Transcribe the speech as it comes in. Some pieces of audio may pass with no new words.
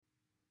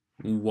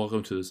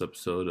Welcome to this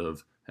episode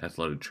of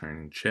Athletic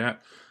Training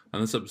Chat.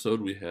 On this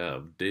episode, we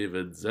have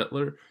David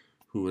Zettler,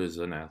 who is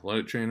an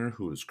athletic trainer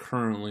who is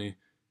currently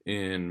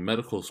in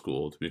medical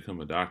school to become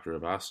a doctor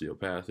of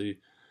osteopathy.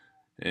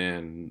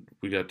 And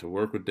we got to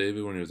work with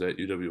David when he was at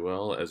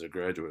UWL as a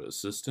graduate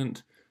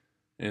assistant.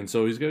 And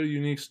so he's got a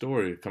unique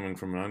story coming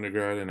from an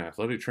undergrad in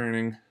athletic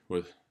training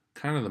with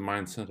kind of the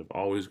mindset of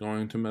always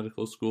going to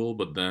medical school,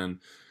 but then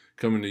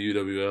coming to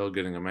UWL,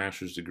 getting a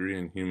master's degree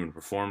in human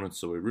performance.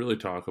 So we really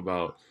talk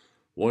about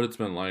what it's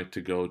been like to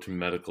go to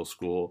medical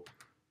school,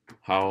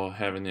 how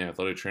having the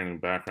athletic training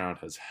background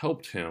has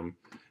helped him,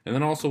 and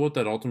then also what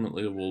that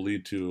ultimately will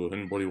lead to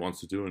and what he wants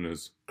to do in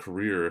his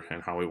career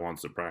and how he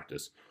wants to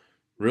practice.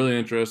 Really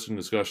interesting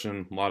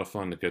discussion, a lot of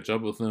fun to catch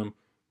up with him.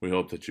 We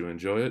hope that you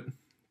enjoy it.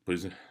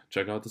 Please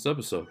check out this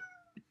episode.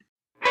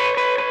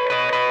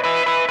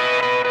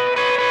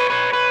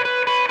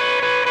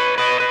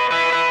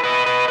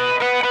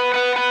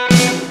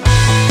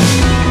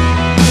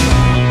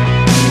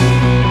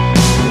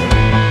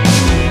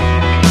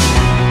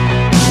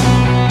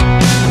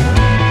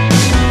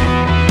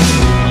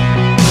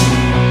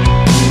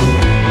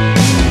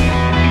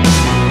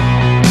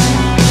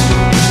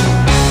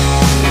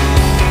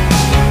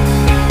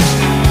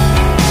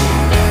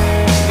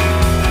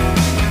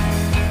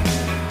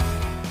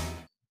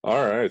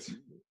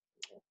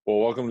 Well,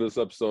 welcome to this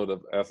episode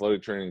of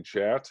Athletic Training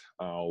Chat.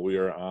 We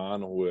are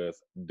on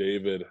with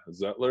David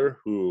Zettler,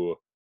 who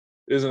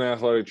is an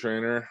athletic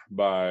trainer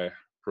by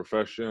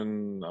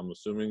profession. I'm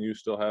assuming you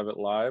still have it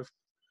live?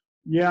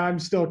 Yeah, I'm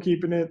still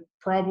keeping it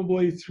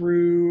probably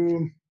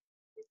through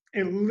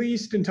at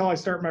least until I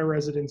start my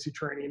residency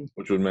training.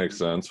 Which would make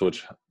sense,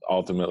 which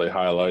ultimately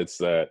highlights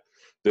that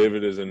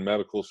David is in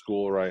medical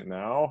school right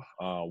now.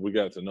 We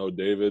got to know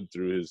David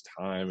through his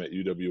time at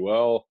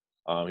UWL.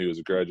 He was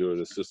a graduate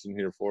assistant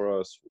here for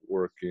us,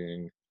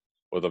 working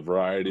with a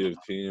variety of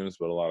teams,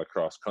 but a lot of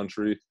cross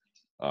country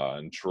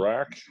and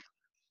track,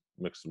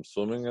 mixed some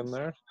swimming in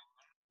there.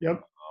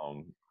 Yep.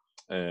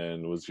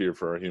 And was here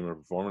for our human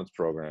performance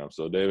program.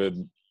 So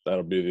David,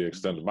 that'll be the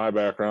extent of my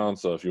background.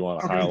 So if you want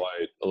to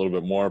highlight a little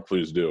bit more,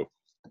 please do.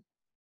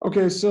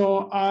 Okay,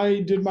 so I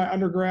did my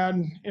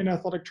undergrad in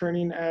athletic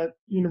training at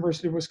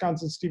University of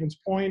Wisconsin-Stevens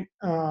Point,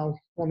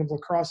 one of La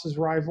Crosse's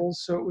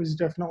rivals. So it was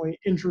definitely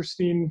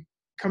interesting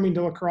coming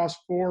to La Crosse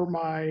for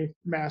my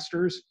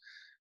master's.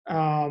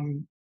 I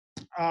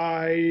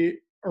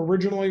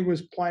originally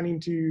was planning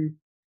to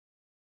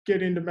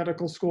get into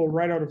medical school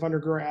right out of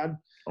undergrad.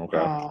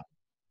 Okay.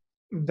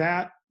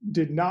 That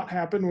did not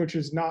happen, which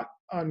is not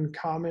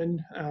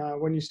uncommon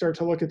when you start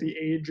to look at the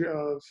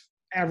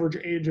average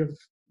age of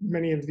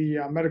many of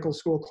the medical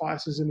school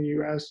classes in the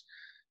U.S.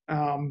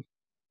 A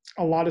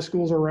lot of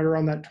schools are right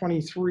around that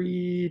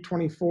 23,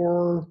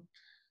 24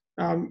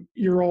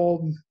 year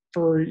old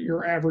for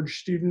your average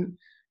student.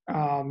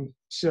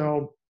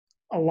 So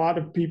a lot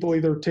of people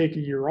either take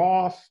a year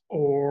off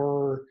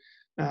or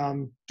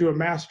do a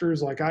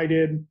master's like I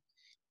did.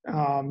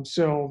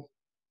 So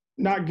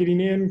not getting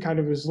in, kind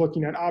of was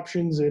looking at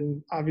options,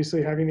 and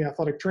obviously having the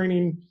athletic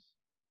training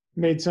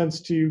made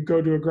sense to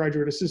go to a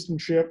graduate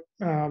assistantship,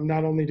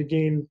 not only to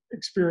gain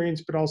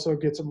experience, but also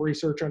get some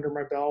research under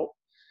my belt.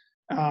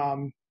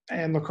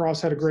 And La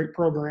Crosse had a great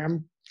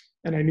program,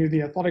 and I knew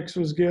the athletics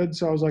was good.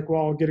 So I was like,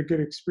 well, I'll get a good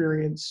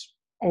experience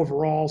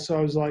overall. So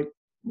I was like,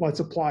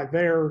 let's apply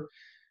there.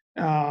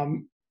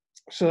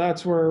 So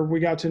that's where we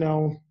got to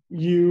know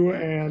you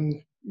and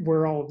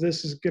where all of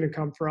this is going to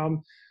come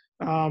from.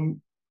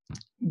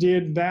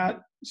 Did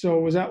that. So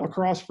was at La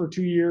Crosse for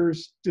 2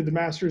 years, did the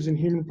master's in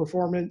human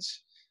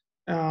performance,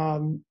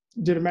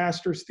 did a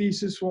master's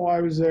thesis while I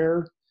was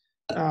there.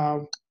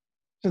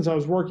 Since I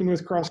was working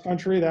with cross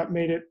country, that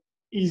made it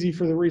easy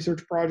for the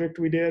research project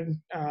we did,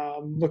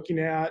 looking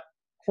at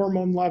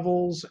hormone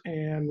levels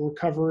and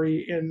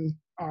recovery in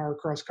our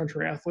cross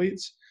country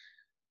athletes.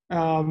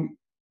 And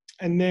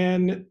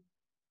then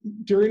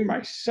during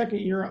my second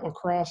year at La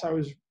Crosse, I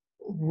was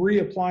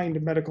reapplying to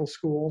medical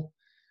school.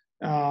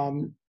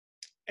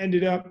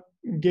 Ended up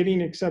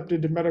getting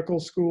accepted to medical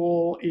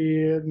school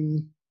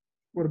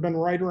would have been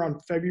right around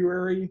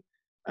February,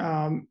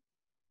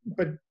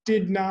 but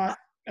did not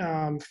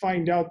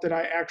find out that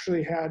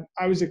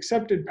I was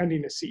accepted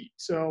pending a seat.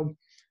 So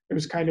it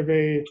was kind of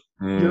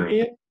you're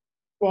in,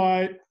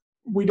 but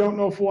we don't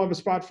know if we'll have a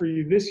spot for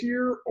you this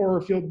year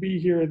or if you'll be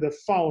here the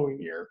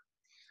following year.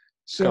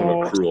 So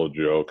kind of a cruel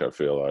joke, I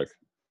feel like.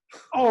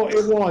 Oh,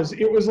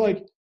 it was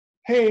like,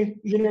 hey,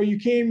 you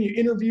came, you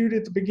interviewed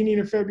at the beginning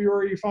of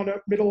February, you found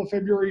out middle of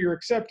February you're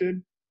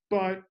accepted,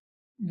 but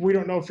we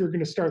don't know if you're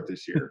going to start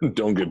this year.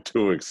 Don't get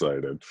too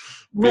excited.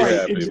 Be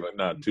happy, but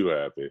not too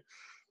happy.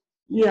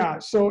 Yeah,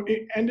 so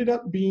it ended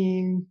up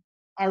being,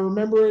 I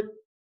remember it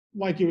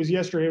like it was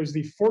yesterday. It was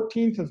the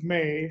 14th of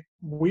May.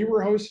 We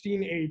were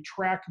hosting a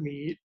track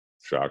meet.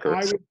 Shocker.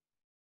 I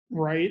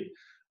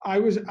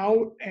was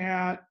out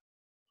at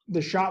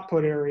the shot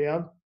put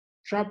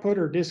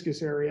or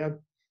discus area.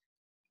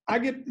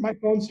 My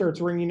phone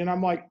starts ringing and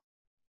I'm like,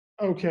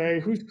 okay,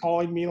 who's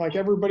calling me? Like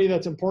everybody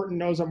that's important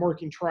knows I'm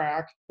working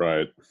track.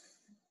 Right.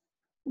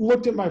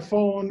 looked at my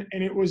phone,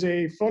 and it was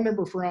a phone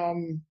number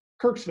from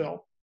Kirksville,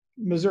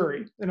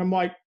 Missouri. And I'm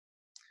like,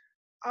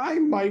 I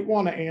might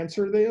want to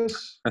answer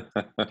this.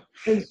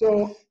 And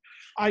so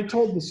I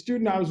told the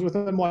student I was with,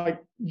 I'm like,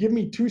 give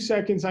me 2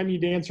 seconds. I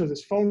need to answer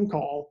this phone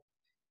call.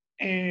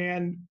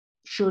 And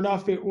sure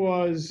enough, it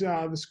was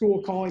the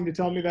school calling to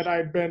tell me that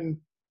I'd been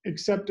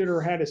accepted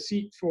or had a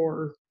seat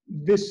for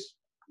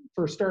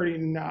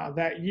starting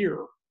that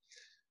year.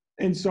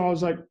 And so I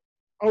was like,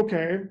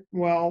 okay,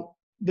 well,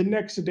 the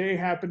next day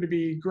happened to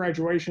be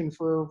graduation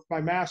for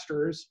my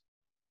master's.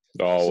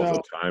 Oh, So, with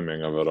the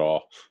timing of it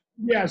all.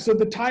 yeah, so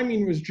the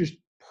timing was just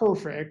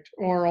perfect,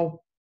 or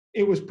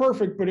it was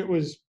perfect, but it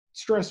was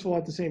stressful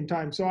at the same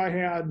time. So I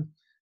had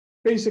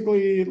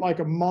basically like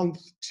a month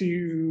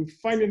to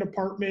find an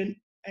apartment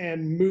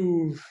and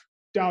move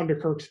down to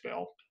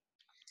Kirksville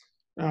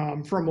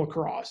from La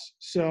Crosse.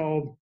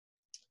 So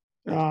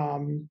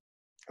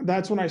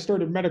that's when I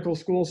started medical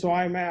school. So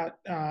I'm at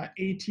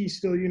AT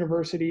Still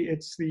University.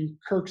 It's the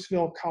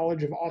Kirksville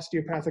College of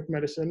Osteopathic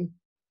Medicine.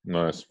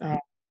 Nice.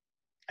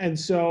 And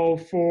so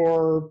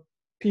for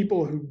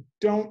people who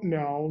don't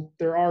know,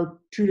 there are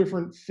 2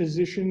 different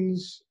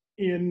physicians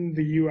in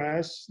the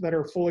U.S. that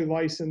are fully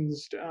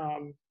licensed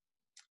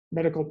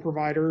medical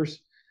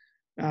providers.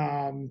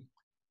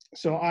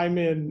 So I'm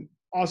in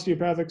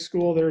osteopathic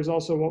school. There's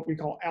also what we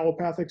call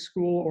allopathic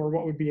school, or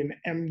what would be an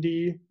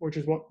MD, which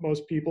is what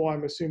most people,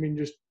 I'm assuming,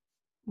 just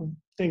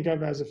think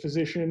of as a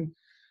physician.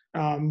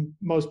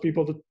 Most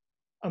people,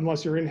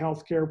 unless you're in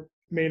healthcare,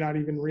 may not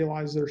even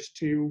realize there's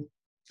 2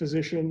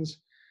 physicians.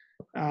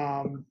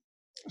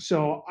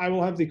 So I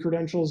will have the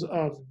credentials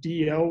of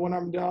DO when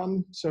I'm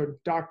done, so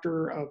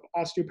Doctor of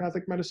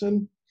Osteopathic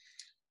Medicine.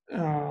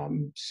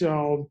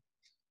 So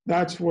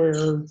that's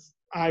where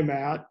I'm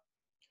at.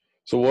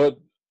 So what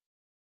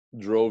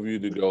drove you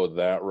to go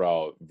that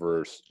route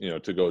versus,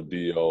 to go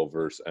DO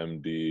versus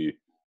MD,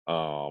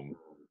 and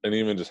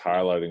even just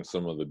highlighting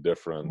some of the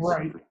difference?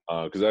 Right.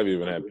 Because I've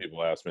even had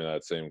people ask me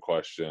that same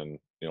question,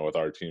 with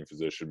our team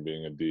physician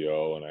being a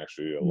DO, and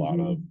actually a lot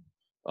of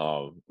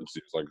it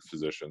seems like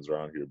physicians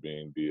around here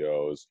being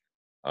DOs.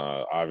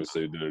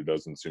 Obviously, there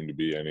doesn't seem to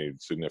be any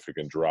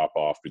significant drop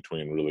off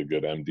between really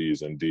good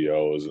MDs and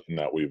DOs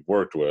that we've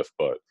worked with.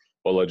 But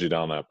what led you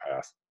down that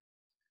path?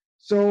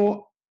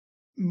 So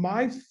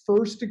my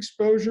first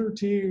exposure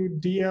to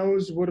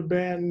DOs would have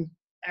been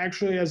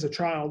actually as a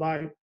child.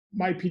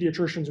 My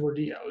pediatricians were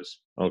DOs.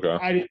 Okay.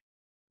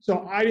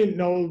 I didn't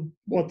know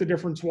what the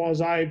difference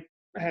was. I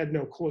had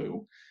no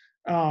clue.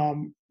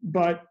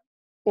 But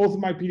both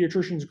of my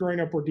pediatricians growing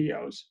up were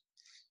DOs.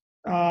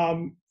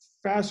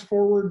 Fast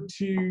forward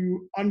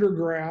to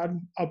undergrad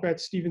up at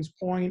Stevens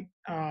Point.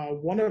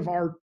 One of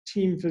our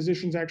team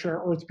physicians, actually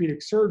our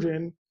orthopedic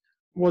surgeon,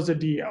 was a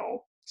DO.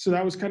 So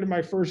that was kind of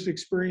my first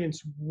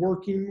experience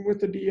working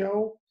with a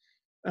DO.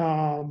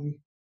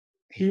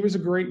 He was a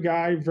great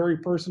guy, very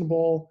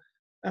personable.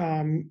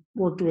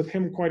 Worked with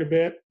him quite a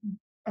bit,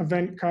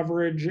 event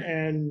coverage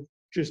and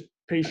just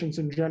patients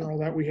in general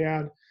that we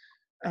had.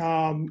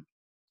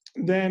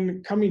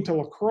 Then coming to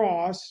La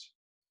Crosse,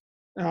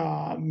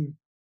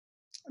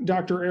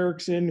 Dr.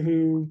 Erickson,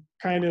 who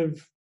kind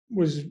of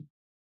was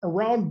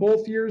around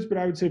both years, but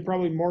I would say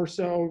probably more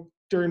so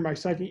during my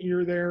second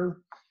year there,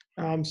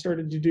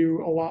 started to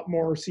do a lot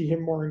more, see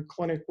him more in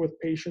clinic with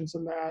patients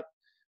and that.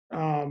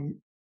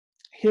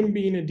 Him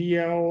being a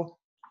DO,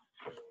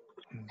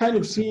 kind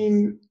of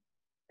seeing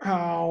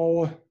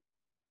how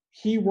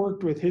he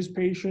worked with his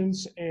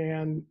patients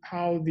and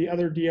how the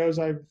other DOs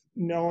I've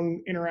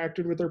known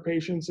interacted with their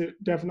patients, it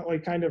definitely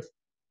kind of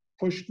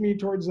pushed me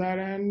towards that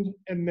end.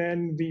 And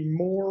then the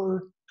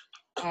more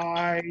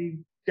I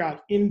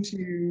got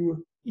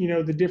into,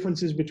 the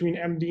differences between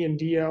MD and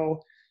DO,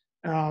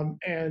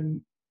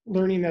 and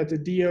learning that the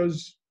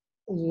DOs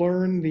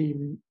learn the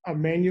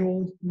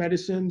manual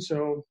medicine.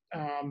 So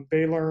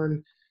they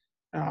learn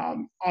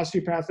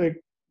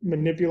osteopathic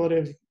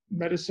manipulative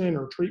medicine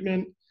or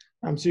treatment.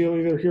 So you'll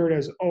either hear it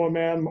as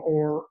OMM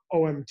or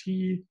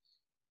OMT.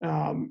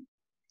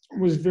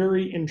 Was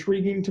very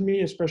intriguing to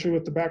me, especially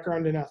with the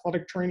background in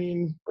athletic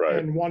training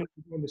and wanting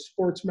to go into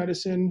sports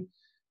medicine.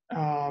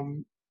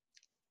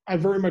 I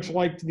very much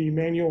liked the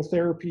manual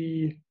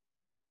therapy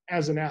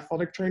as an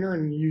athletic trainer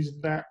and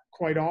used that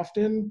quite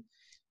often.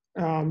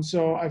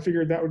 So I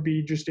figured that would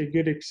be just a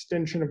good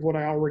extension of what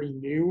I already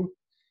knew.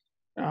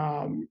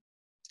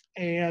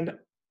 And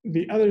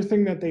the other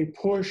thing that they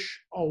push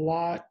a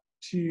lot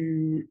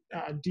to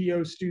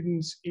DO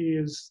students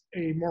is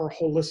a more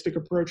holistic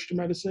approach to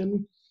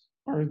medicine,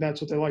 or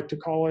that's what they like to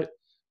call it.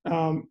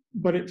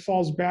 But it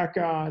falls back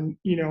on,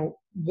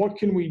 what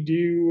can we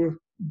do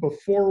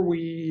before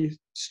we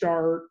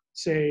start,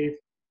 say,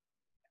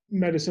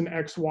 medicine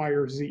X, Y,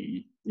 or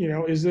Z?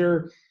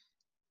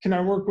 Can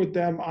I work with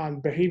them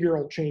on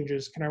behavioral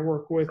changes? Can I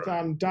work with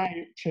on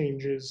diet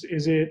changes?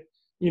 Is it,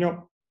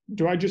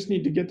 do I just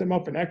need to get them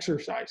up and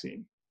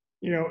exercising?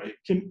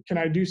 Can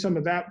I do some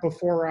of that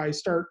before I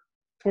start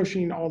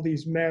pushing all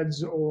these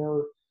meds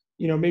or,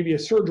 maybe a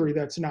surgery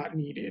that's not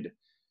needed?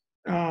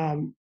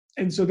 And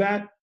so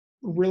that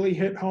really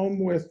hit home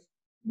with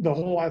the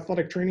whole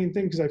athletic training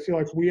thing, because I feel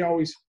like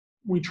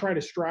we try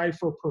to strive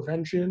for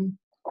prevention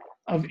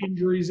of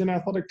injuries in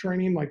athletic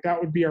training. Like that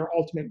would be our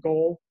ultimate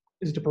goal,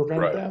 is to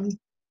prevent Right. them.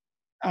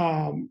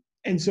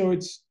 And so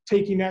it's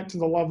taking that to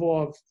the level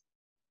of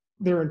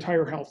their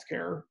entire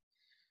healthcare.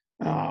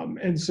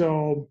 And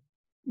so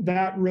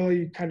that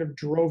really kind of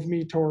drove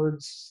me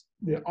towards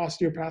the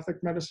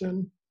osteopathic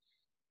medicine.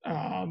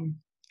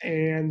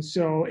 And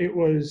so it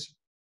was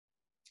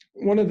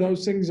one of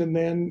those things. And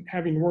then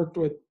having worked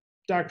with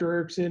Dr.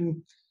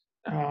 Erickson,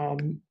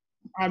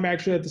 I'm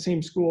actually at the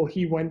same school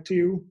he went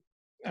to,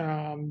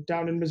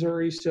 down in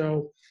Missouri.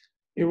 So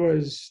it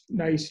was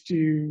nice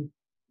to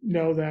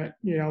know that,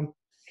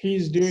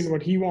 he's doing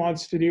what he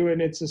wants to do,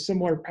 and it's a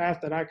similar path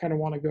that I kind of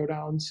want to go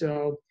down.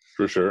 So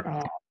For sure.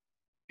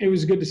 it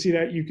was good to see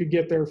that you could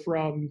get there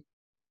from,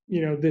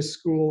 this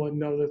school, and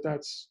know that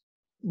that's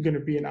going to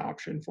be an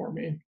option for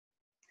me.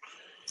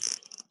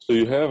 So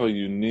you have a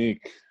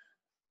unique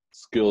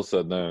skill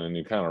set then, and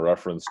you kind of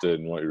referenced it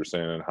in what you were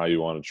saying and how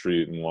you want to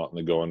treat and wanting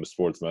to go into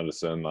sports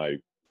medicine. Like,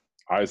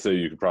 I say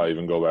you could probably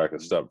even go back a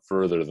step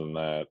further than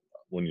that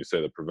when you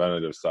say the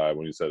preventative side,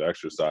 when you said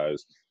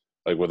exercise,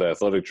 like with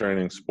athletic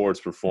training,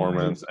 sports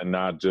performance, and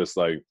not just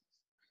like,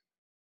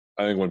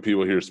 I think when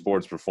people hear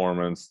sports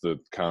performance, the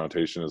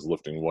connotation is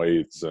lifting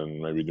weights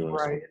and maybe doing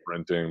some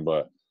sprinting,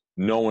 but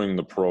knowing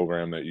the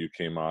program that you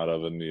came out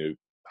of and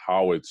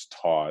how it's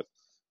taught,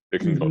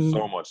 it can go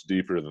so much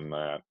deeper than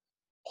that.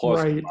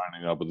 Plus,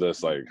 combining up with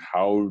this, like,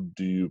 how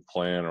do you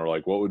plan, or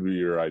like, what would be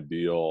your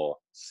ideal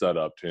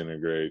setup to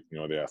integrate,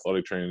 the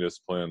athletic training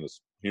discipline,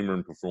 this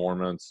human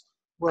performance,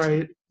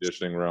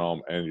 conditioning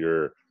realm, and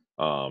your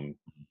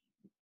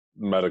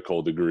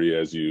medical degree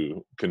as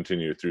you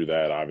continue through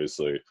that,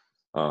 obviously,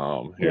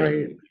 here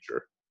in the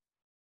future?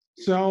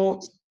 So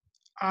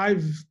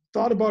I've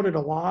thought about it a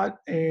lot,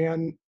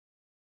 and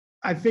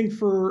I think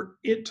for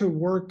it to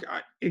work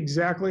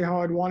exactly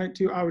how I'd want it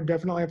to, I would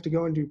definitely have to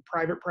go into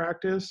private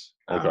practice.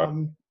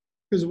 Okay.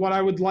 Because what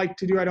I would like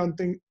to do, I don't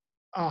think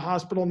a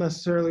hospital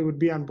necessarily would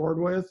be on board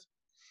with.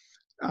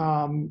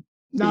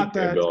 Not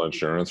that bill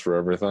insurance for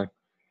everything.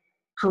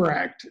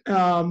 Correct.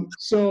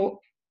 So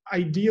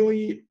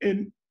ideally,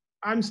 and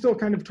I'm still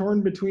kind of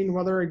torn between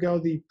whether I go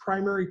the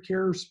primary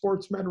care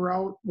sports med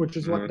route, which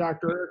is what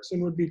Dr.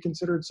 Erickson would be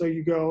considered. So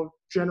you go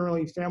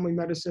generally family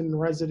medicine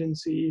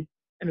residency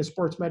and a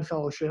sports med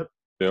fellowship.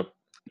 Yep.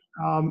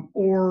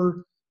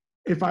 Or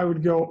if I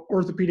would go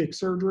orthopedic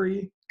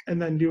surgery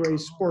and then do a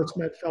sports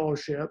med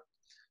fellowship.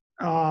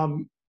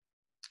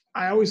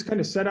 I always kind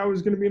of said I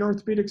was going to be an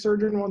orthopedic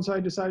surgeon once I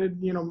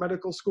decided,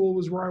 medical school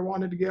was where I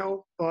wanted to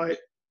go. But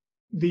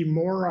the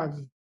more I've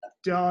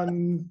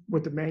done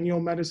with the manual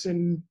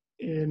medicine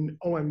in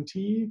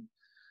OMT,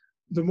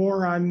 the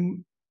more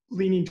I'm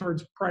leaning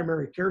towards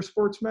primary care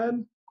sports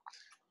med.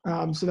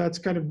 So that's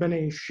kind of been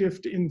a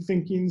shift in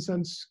thinking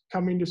since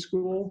coming to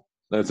school.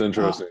 That's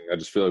interesting. I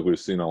just feel like we've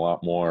seen a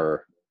lot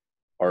more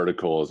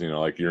articles,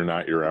 like you're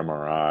not your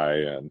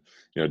MRI, and,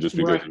 just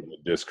because you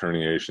have disc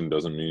herniation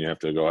doesn't mean you have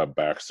to go have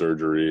back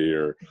surgery,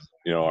 or,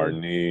 our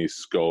knee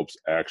scopes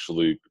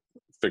actually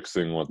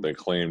fixing what they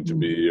claim to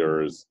be,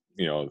 or is,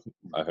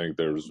 I think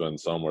there's been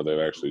some where they've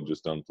actually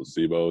just done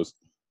placebos.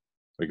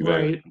 Like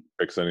they didn't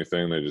fix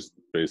anything. They just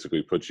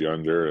basically put you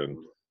under and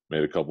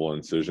made a couple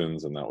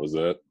incisions, and that was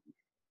it.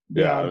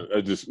 Yeah,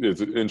 it's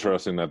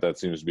interesting that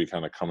seems to be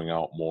kind of coming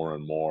out more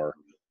and more.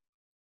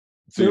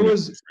 There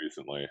was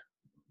recently.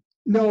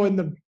 No,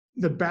 and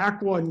the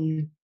back one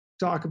you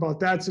talk about,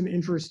 that's an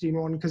interesting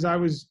one, because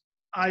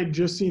I had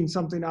just seen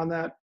something on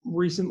that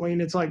recently,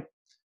 and it's like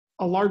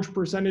a large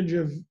percentage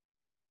of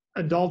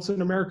adults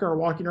in America are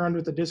walking around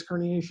with a disc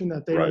herniation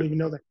that they don't even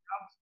know they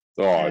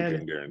have. Oh, I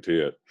can guarantee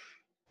it.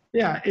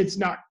 Yeah, it's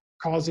not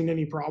causing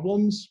any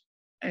problems,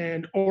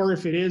 or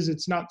if it is,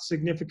 it's not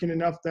significant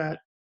enough that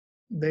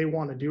they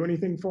want to do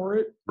anything for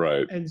it.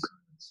 Right. And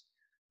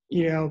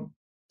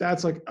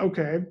that's like,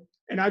 okay.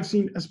 And I've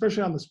seen,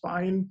 especially on the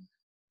spine,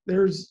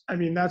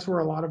 that's where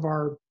a lot of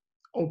our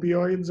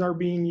opioids are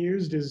being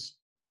used, is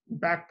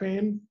back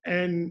pain.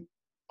 And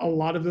a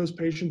lot of those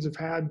patients have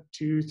had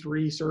 2-3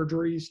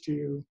 surgeries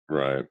to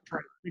try to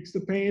fix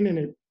the pain.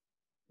 And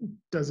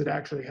does it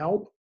actually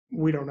help?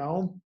 We don't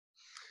know.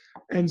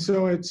 And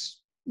so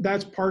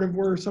that's part of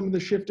where some of the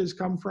shift has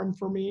come from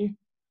for me.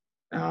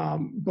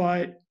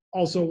 But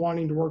also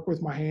wanting to work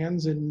with my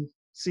hands and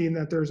seeing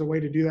that there's a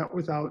way to do that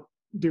without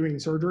doing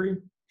surgery.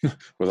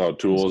 Without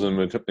tools in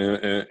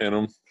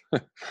them.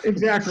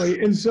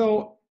 Exactly. And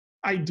so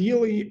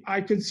ideally,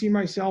 I could see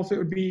myself, it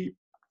would be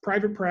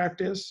private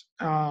practice.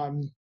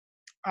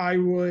 I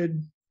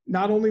would,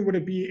 not only would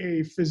it be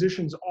a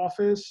physician's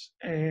office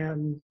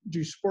and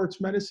do sports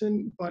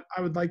medicine, but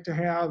I would like to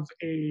have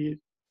a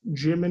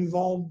gym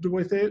involved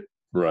with it.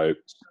 Right.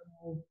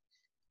 So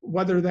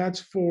whether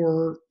that's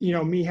for,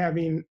 me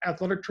having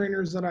athletic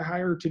trainers that I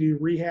hire to do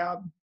rehab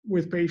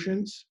with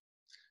patients,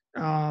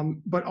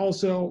 but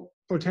also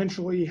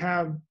potentially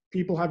have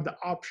people have the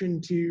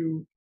option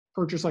to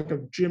purchase like a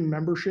gym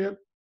membership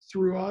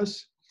through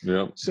us.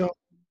 Yeah. So,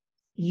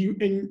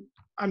 and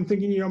I'm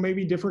thinking,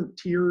 maybe different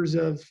tiers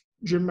of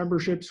gym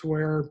memberships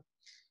where,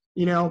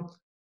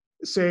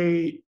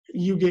 say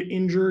you get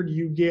injured,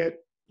 you get,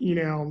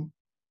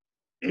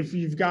 if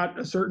you've got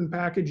a certain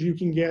package, you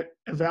can get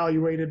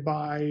evaluated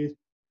by,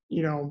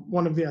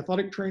 one of the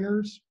athletic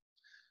trainers,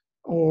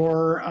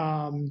 or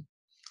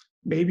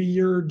maybe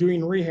you're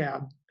doing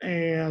rehab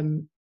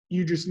and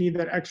you just need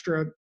that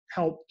extra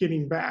help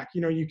getting back.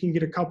 You can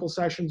get a couple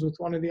sessions with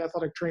one of the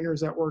athletic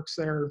trainers that works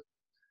there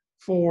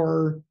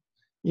for,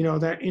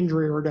 that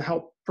injury, or to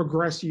help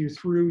progress you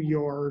through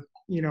your,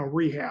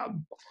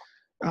 rehab.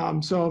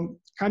 So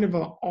kind of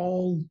a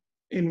all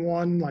in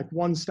one, like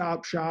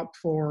one-stop shop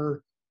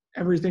for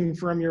everything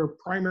from your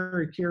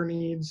primary care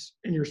needs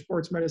and your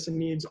sports medicine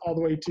needs all the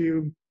way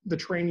to the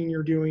training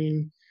you're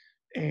doing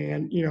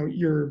and,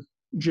 your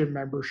gym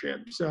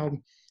membership. So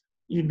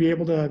you'd be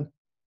able to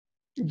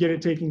get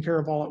it taken care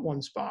of all at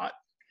one spot.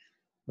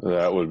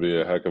 That would be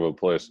a heck of a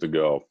place to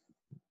go.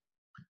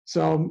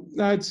 So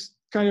that's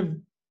kind of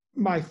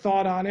my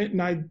thought on it.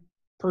 And I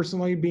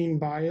personally, being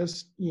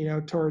biased,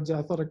 towards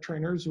athletic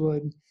trainers,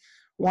 would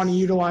want to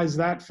utilize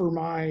that for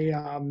my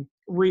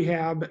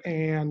rehab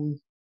and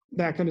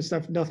that kind of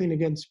stuff. Nothing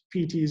against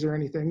PTs or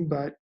anything,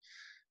 but,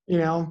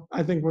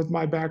 I think with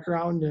my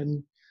background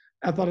and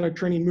athletic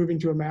training moving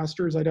to a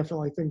master's, I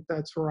definitely think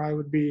that's where I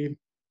would be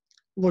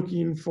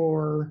looking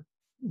for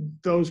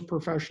those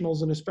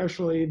professionals, and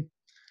especially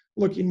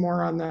looking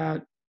more on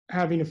that,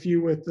 having a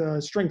few with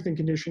strength and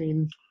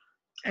conditioning.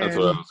 That's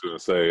what I was going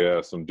to say.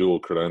 Yeah, some dual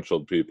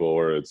credentialed people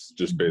where it's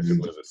just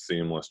basically a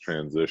seamless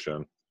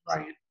transition.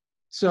 Right.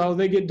 So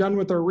they get done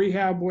with their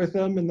rehab with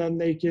them, and then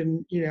they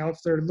can, if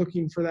they're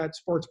looking for that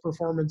sports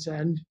performance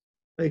end,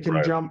 they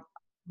can jump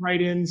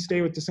right in,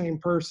 stay with the same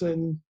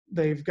person.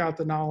 They've got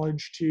the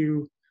knowledge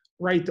to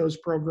write those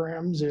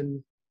programs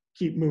and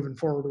keep moving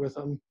forward with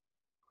them.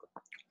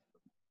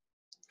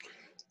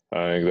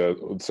 I think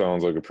that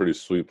sounds like a pretty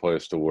sweet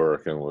place to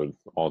work, and would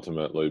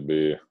ultimately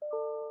be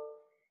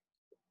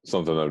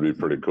something that would be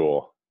pretty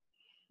cool.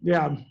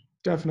 Yeah,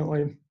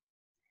 definitely.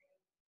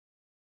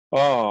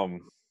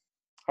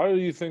 How do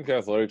you think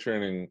athletic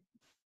training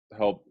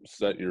helped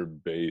set your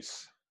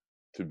base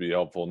to be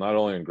helpful, not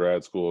only in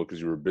grad school,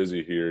 because you were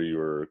busy here, you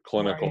were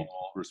clinical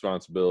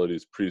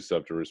responsibilities,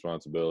 preceptor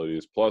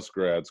responsibilities, plus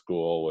grad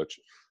school, which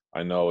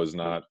I know is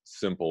not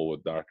simple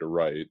with Dr.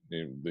 Wright.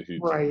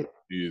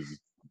 He's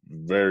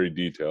very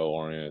detail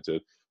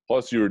oriented.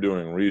 Plus you were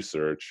doing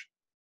research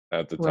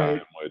at the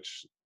time,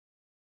 which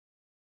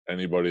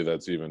anybody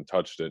that's even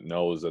touched it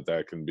knows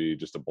that can be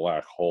just a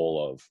black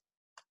hole of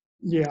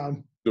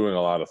doing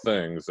a lot of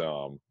things.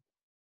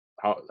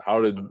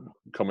 How did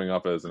coming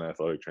up as an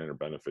athletic trainer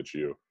benefit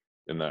you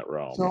in that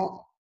realm?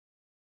 So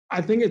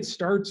I think it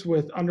starts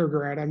with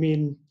undergrad. I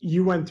mean,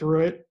 you went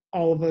through it,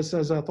 all of us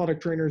as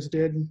athletic trainers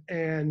did,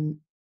 and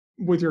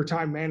with your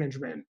time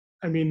management.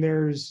 I mean,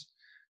 there's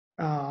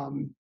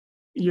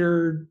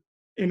you're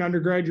in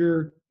undergrad,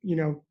 you're,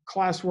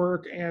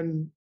 classwork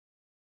and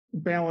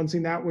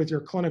balancing that with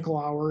your clinical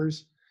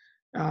hours.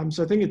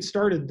 So I think it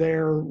started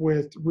there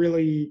with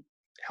really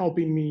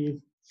helping me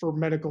for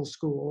medical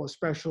school,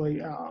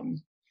 especially.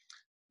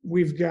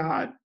 We've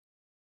got,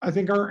 I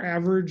think our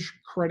average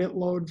credit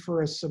load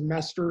for a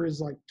semester is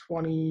like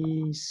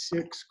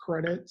 26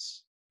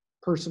 credits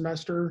per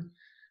semester.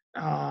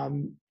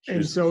 And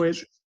so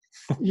it's,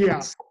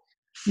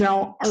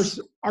 Now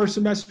our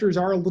semesters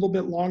are a little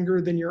bit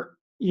longer than your,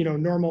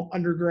 normal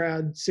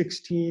undergrad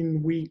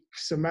 16-week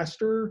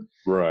semester.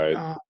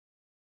 Right.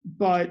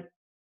 But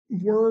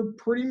we're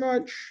pretty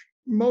much,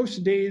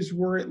 most days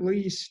we're at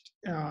least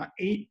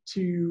 8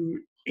 to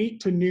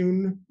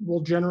noon.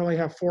 We'll generally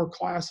have 4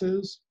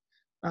 classes,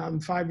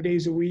 5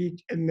 days a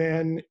week. And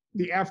then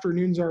the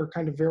afternoons are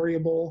kind of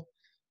variable.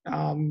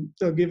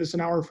 They'll give us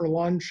an hour for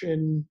lunch,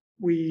 and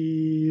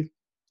we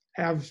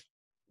have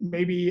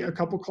maybe a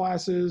couple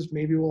classes.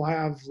 Maybe we'll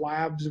have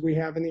labs we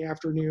have in the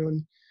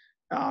afternoon.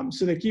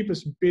 So they keep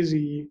us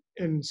busy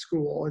in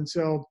school. And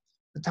so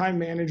the time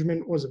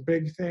management was a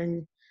big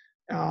thing.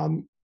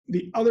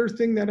 The other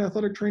thing that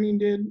athletic training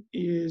did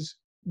is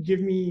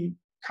give me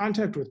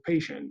contact with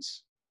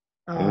patients.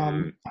 I have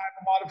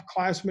a lot of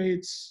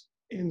classmates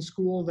in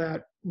school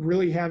that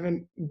really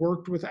haven't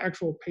worked with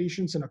actual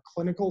patients in a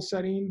clinical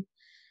setting.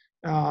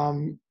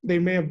 They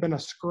may have been a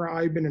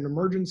scribe in an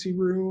emergency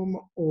room,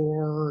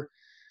 or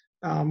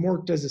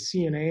worked as a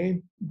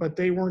CNA, but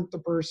they weren't the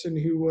person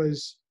who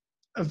was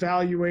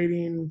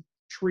evaluating,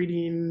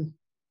 treating,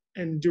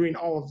 and doing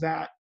all of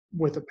that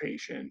with a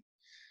patient.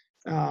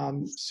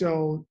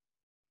 So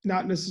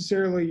not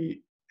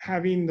necessarily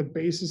having the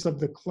basis of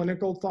the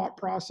clinical thought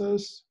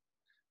process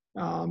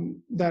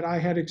that I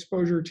had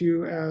exposure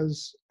to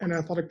as an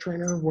athletic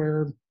trainer,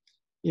 where,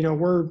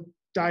 we're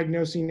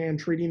diagnosing and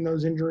treating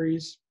those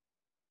injuries.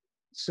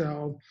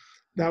 So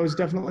that was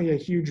definitely a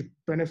huge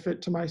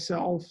benefit to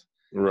myself.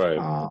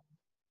 Right.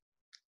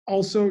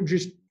 Also,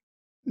 just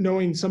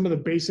knowing some of the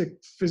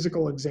basic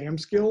physical exam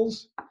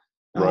skills.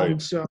 Right.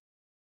 So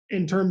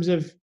in terms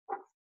of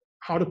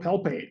how to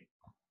palpate,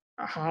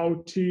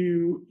 how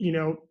to,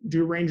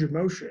 do range of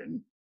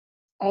motion,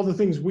 all the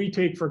things we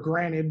take for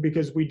granted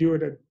because we do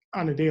it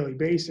on a daily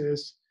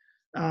basis.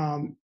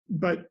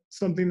 But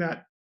something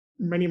that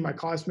many of my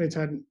classmates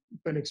hadn't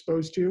been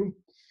exposed to.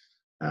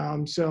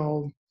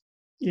 So,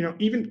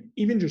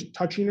 even just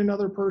touching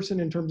another person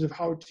in terms of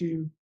how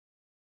to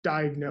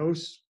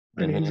diagnose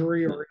an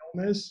injury or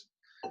illness,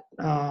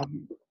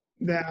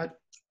 that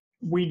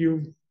we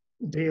do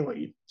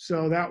daily.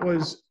 So that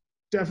was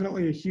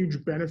definitely a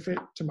huge benefit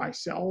to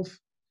myself.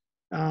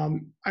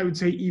 I would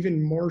say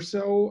even more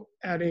so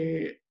at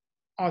a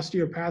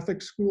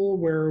osteopathic school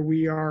where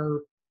we are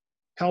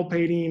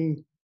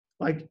palpating,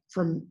 like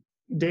from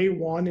day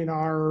one in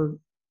our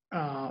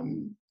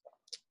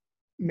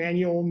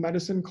manual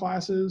medicine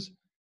classes,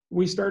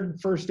 we started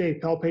first day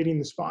palpating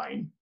the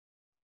spine.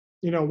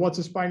 What's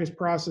a spinous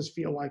process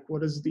feel like?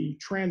 What does the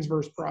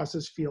transverse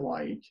process feel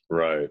like?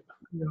 Right.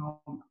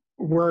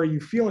 Where are you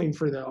feeling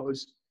for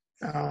those?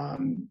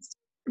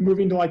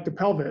 Moving to like the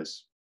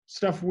pelvis,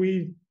 stuff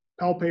we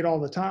palpate all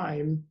the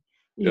time.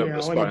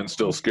 The spine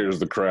still scares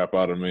the crap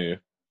out of me.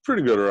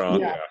 Pretty good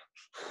around. Yeah.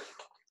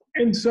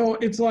 And so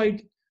it's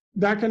like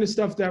that kind of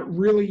stuff that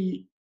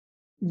really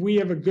we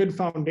have a good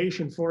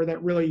foundation for,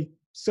 that really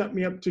set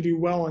me up to do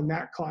well in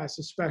that class,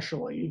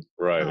 especially.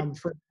 Right.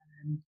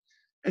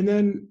 And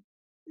then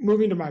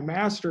moving to my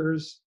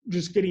master's,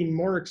 just getting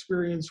more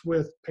experience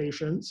with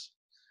patients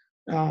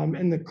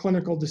and the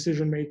clinical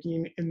decision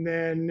making. And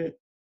then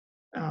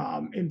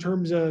in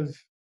terms of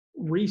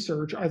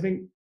research, I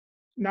think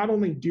not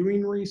only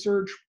doing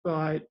research,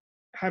 but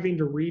having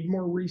to read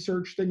more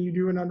research than you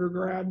do in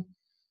undergrad.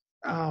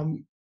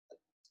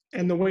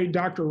 And the way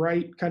Dr.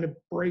 Wright kind of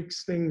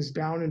breaks things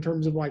down in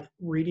terms of like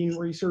reading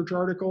research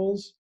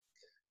articles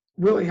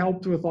really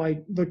helped with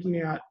like looking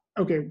at,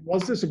 okay,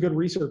 was this a good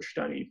research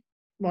study?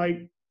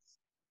 Like,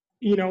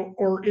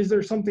 or is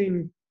there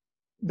something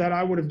that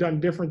I would have done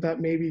different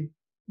that maybe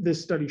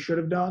this study should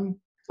have done?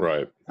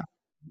 Right.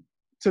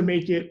 To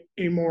make it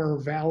a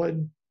more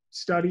valid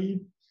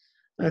study.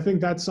 I think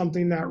that's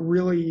something that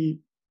really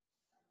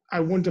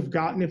I wouldn't have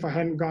gotten if I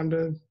hadn't gone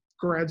to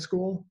grad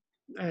school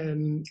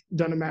and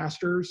done a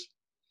master's.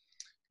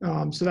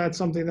 So that's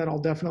something that I'll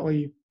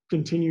definitely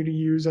continue to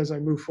use as I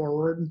move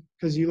forward,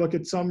 because you look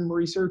at some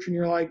research and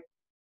you're like,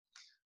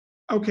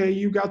 okay,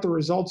 you got the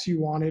results you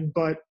wanted,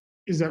 but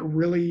is that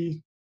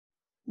really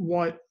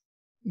what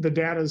the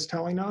data is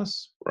telling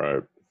us?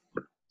 Right.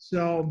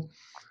 So,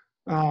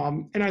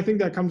 and I think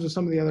that comes with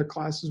some of the other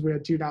classes we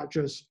had too, not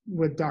just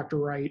with Dr.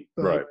 Wright,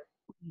 but right.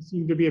 He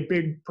seemed to be a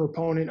big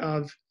proponent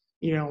of,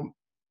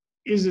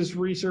 is this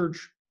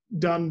research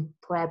done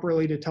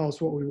properly to tell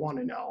us what we want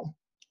to know?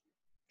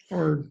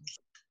 Or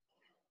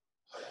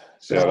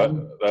so, yeah,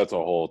 that's a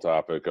whole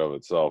topic of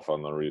itself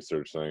on the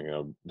research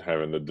thing,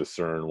 having to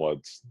discern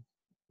what's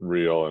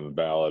real and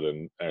valid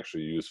and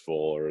actually useful,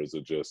 or is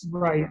it just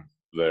right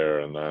there?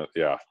 And that,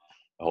 the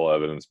whole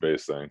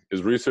evidence-based thing.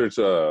 Is research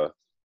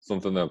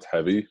something that's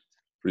heavy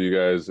for you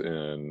guys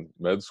in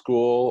med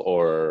school,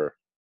 or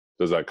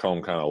does that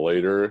come kind of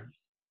later?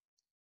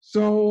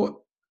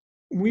 So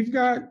we've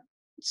got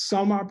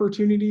some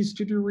opportunities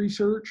to do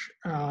research.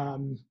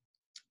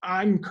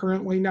 I'm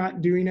currently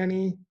not doing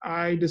any.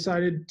 I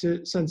decided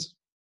to, since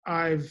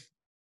I've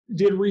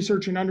did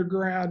research in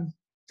undergrad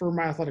for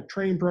my athletic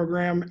training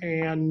program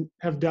and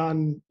have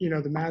done,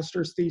 the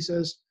master's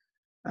thesis,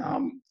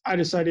 I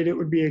decided it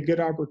would be a good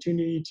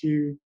opportunity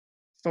to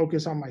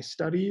focus on my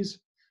studies.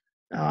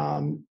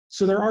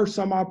 So there are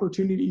some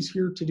opportunities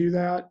here to do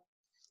that.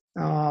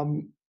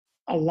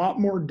 A lot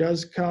more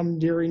does come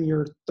during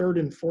your third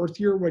and fourth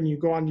year when you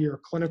go onto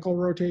your clinical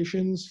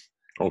rotations.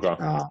 Okay.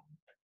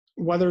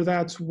 Whether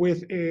that's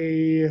with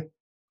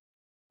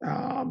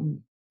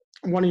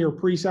one of your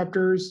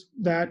preceptors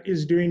that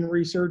is doing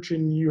research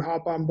and you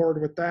hop on board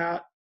with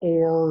that,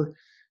 or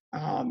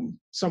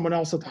someone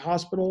else at the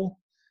hospital.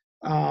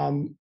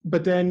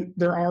 But then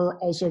there are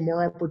also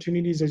more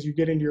opportunities as you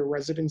get into your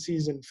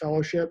residencies and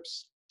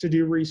fellowships to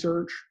do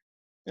research.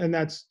 And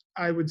that's,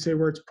 I would say,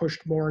 where it's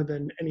pushed more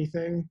than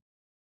anything.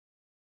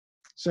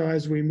 So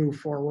as we move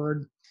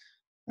forward,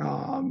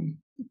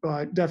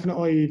 but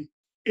definitely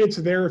it's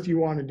there if you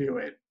want to do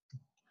it.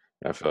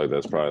 I feel like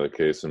that's probably the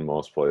case in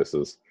most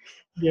places.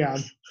 Yeah.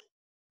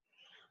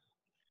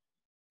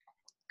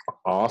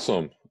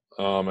 Awesome.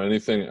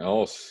 Anything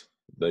else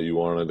that you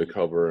wanted to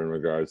cover in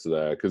regards to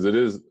that? Because it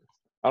is,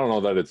 I don't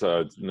know that it's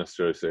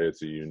necessarily say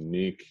it's a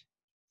unique,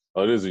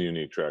 well, it is a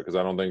unique track, because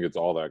I don't think it's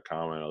all that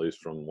common, at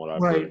least from what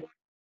I've heard.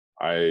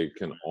 I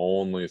can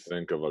only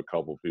think of a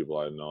couple people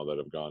I know that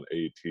have gone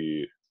AT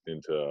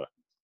into,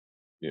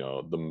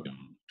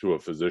 to a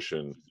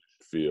physician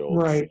field.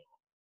 Right.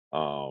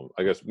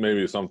 I guess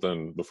maybe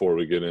something before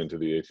we get into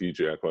the AT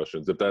chat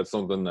questions, if that's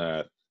something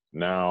that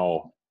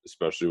now,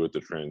 especially with the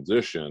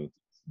transition,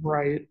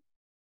 right,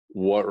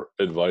 what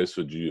advice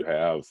would you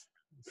have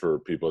for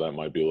people that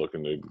might be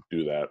looking to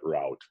do that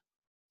route?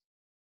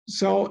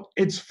 So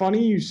it's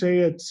funny you say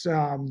it's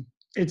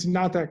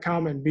not that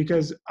common,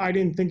 because I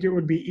didn't think it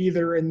would be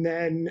either. And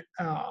then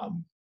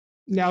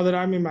now that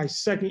I'm in my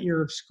second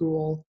year of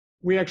school,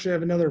 we actually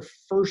have another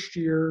first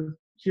year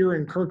here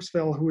in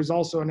Kirksville who is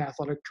also an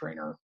athletic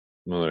trainer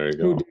Well, there you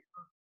who go.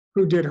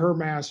 who did her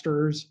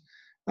master's.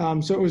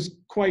 So it was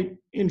quite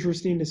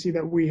interesting to see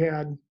that we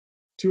had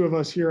two of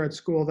us here at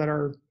school that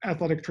are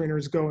athletic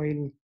trainers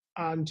going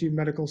on to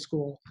medical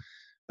school.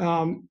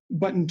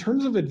 But in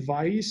terms of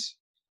advice,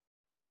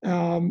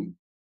 um,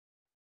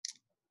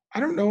 I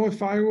don't know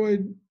if I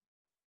would,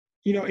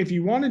 if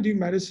you want to do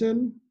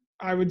medicine,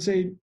 I would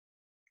say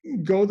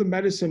go the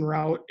medicine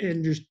route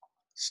and just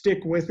stick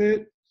with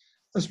it,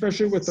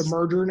 especially with the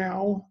merger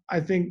now. I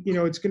think,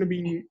 it's going to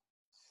be,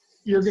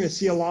 you're going to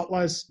see a lot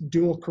less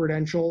dual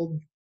credentialed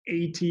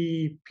AT,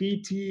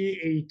 PT,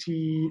 AT,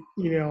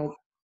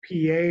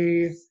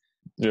 PA,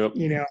 Yep.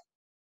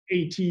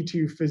 AT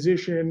to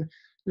physician.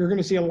 You're going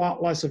to see a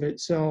lot less of it.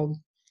 So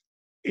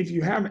if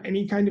you have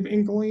any kind of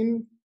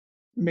inkling,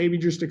 maybe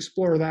just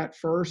explore that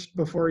first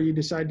before you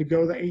decide to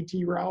go the AT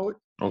route.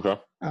 Okay.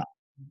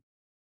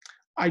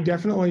 I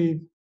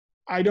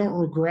don't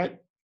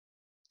regret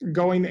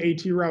going the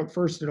AT route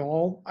first at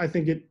all. I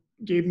think it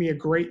gave me a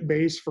great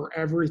base for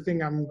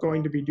everything I'm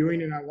going to be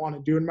doing and I want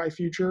to do in my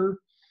future.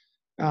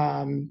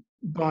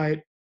 But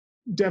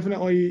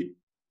definitely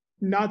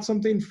not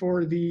something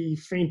for the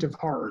faint of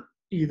heart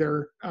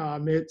either.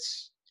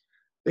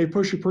 They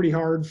push you pretty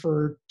hard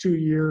for 2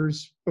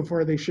 years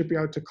before they ship you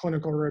out to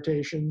clinical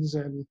rotations.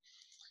 And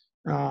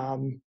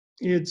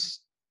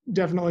it's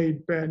definitely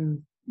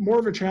been more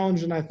of a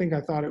challenge than I think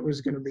I thought it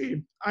was going to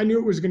be. I knew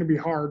it was going to be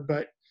hard,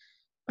 but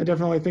I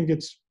definitely think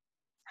it's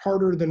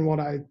harder than what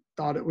I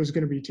thought it was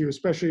going to be too,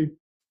 especially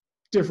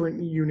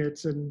different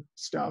units and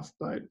stuff.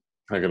 But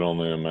I can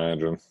only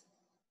imagine.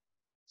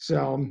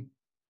 so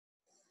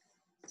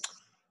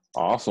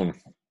Awesome.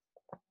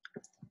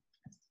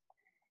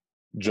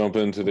 Jump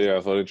into the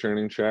athletic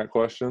training chat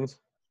questions.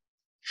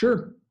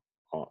 sure.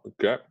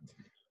 Okay.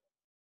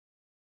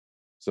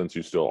 Since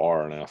you still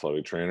are an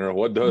athletic trainer,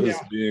 what does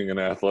being an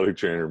athletic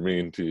trainer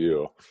mean to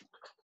you?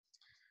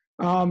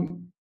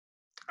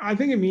 I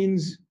think it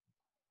means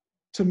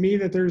to me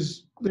that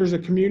there's a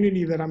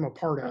community that I'm a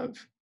part of.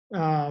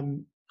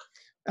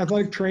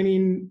 Athletic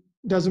training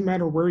doesn't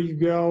matter where you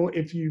go.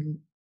 If you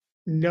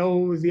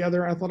know the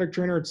other athletic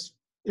trainer,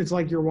 it's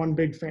like you're one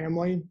big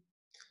family.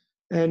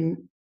 And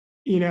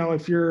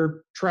if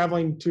you're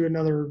traveling to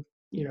another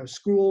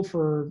school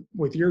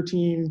with your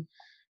team,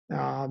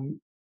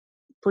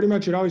 pretty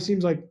much it always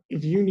seems like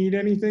if you need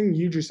anything,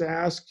 you just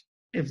ask.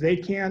 If they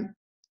can't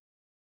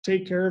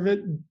take care of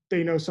it,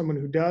 they know someone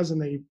who does,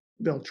 and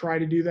they'll try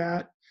to do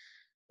that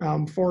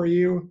for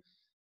you.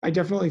 I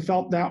definitely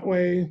felt that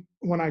way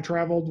when I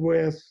traveled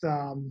with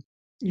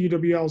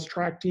UWL's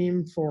track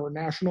team for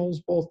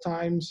nationals both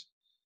times.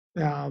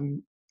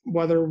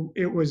 Whether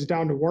it was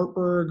down to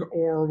Wartburg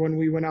or when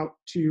we went out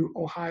to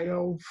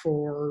Ohio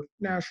for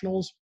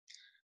nationals,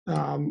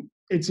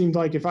 it seemed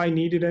like if I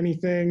needed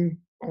anything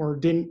or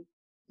didn't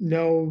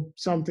know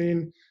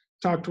something,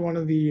 talk to one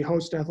of the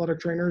host athletic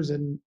trainers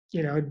and,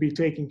 it'd be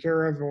taken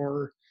care of,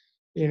 or,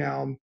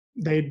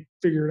 they'd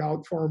figure it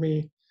out for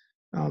me.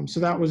 So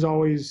that was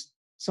always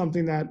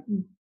something that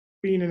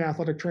being an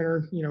athletic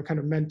trainer, kind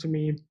of meant to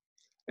me.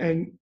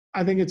 And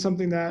I think it's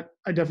something that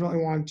I definitely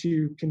want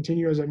to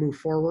continue as I move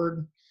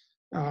forward.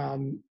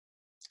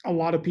 A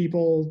lot of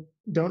people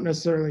don't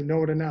necessarily know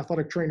what an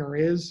athletic trainer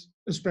is,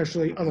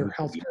 especially other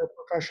healthcare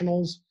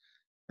professionals,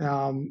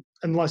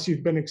 unless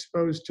you've been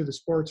exposed to the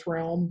sports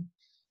realm.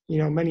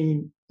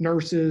 Many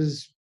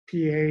nurses,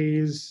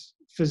 PAs,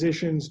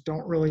 physicians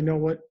don't really know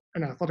what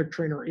an athletic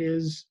trainer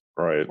is,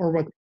 right, or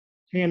what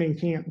they can and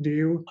can't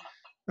do.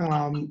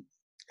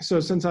 So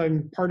since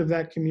I'm part of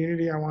that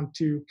community, I want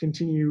to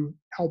continue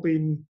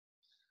helping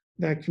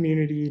that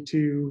community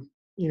to,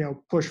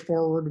 push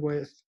forward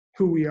with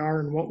who we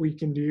are and what we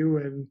can do,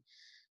 and,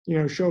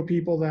 show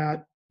people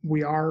that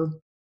we are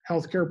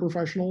healthcare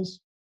professionals,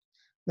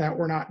 that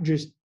we're not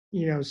just,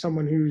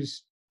 someone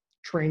who's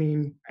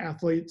training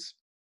athletes.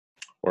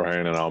 Or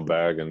handing out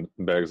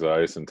bags of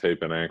ice and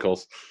taping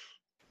ankles.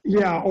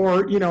 Yeah,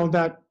 or,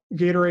 that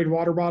Gatorade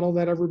water bottle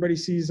that everybody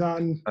sees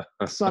on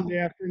Sunday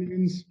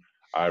afternoons.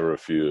 I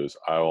refuse.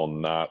 I will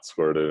not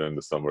squirt it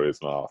into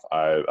somebody's mouth.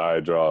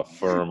 I draw a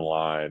firm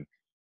line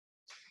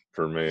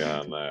for me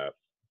on that.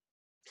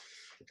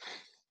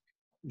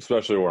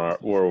 Especially where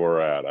we're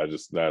at.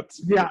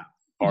 That's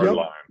hard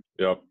line.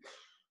 Yep.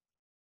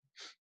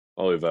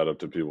 I'll leave that up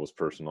to people's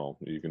personal.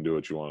 You can do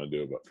what you want to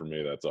do, but for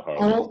me, that's a hard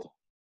line.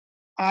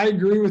 I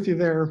agree with you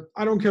there.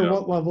 I don't care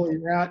what level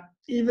you're at.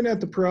 Even at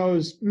the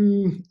pros,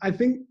 I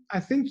think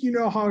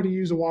how to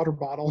use a water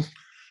bottle.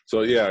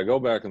 So yeah, I go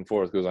back and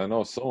forth because I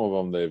know some of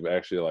them they've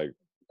actually I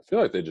feel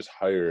like they just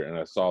hire, and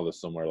I saw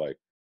this somewhere, like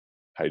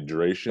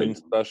hydration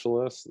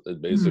specialists,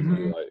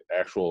 basically like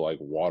actual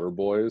water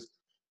boys.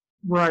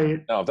 Right.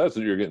 Now, if that's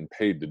what you're getting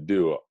paid to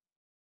do,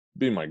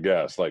 be my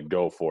guest.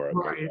 Go for it.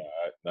 Right.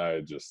 But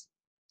I just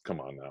come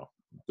on now.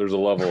 There's a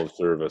level of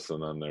service,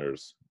 and then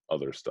there's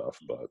other stuff,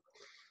 but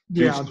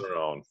teach their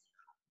own.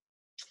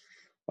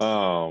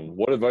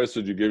 What advice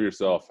would you give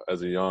yourself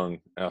as a young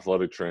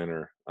athletic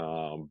trainer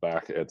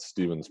back at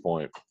Stevens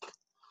Point?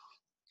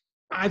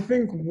 I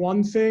think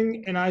one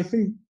thing, and I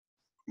think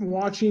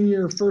watching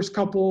your first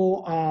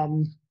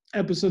couple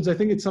episodes, I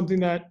think it's something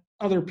that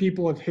other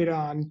people have hit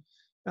on.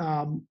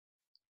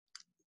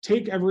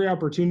 Take every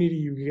opportunity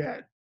you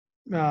get.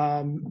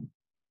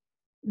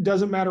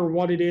 Doesn't matter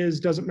what it is,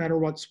 doesn't matter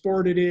what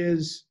sport it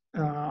is.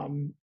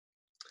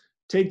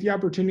 Take the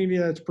opportunity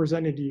that's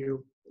presented to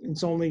you.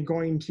 It's only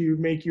going to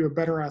make you a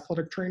better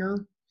athletic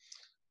trainer.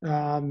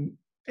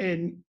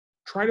 And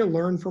try to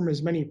learn from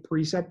as many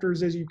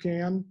preceptors as you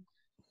can.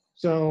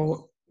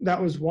 So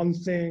that was one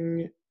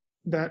thing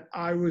that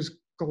I was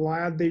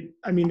glad they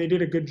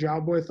did a good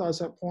job with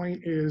us at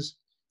Point is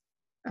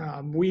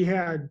we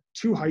had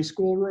 2 high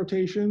school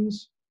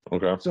rotations.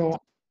 Okay.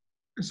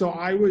 So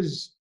I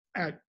was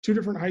at 2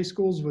 different high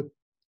schools with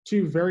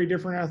 2 very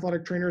different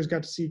athletic trainers,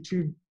 got to see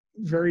 2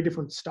 very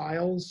different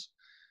styles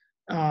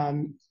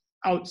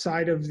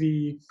outside of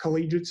the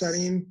collegiate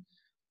setting.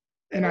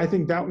 And I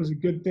think that was a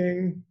good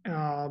thing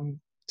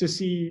to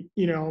see,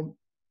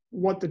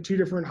 what the 2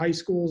 different high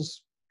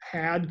schools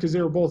had, because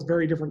they were both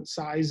very different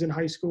size in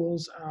high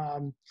schools.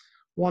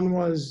 One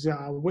was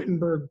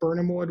Wittenberg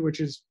Burnhamwood, which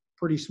is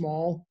pretty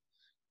small,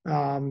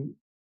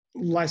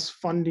 less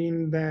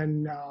funding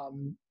than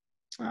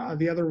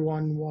the other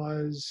one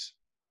was,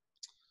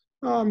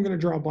 I'm going to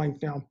draw a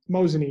blank now,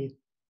 Mosinee.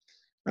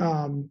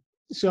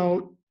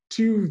 So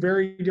 2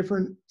 very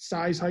different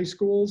size high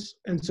schools.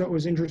 And so it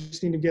was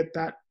interesting to get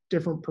that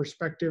different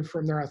perspective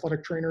from their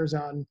athletic trainers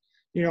on,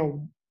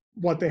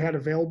 what they had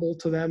available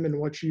to them and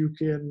what you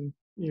can,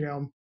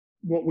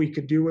 what we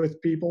could do with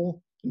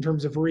people in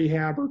terms of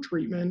rehab or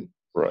treatment.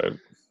 Right.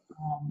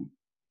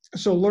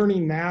 So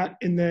learning that,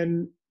 and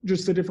then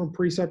just the different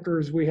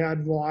preceptors we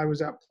had while I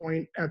was at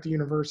Point at the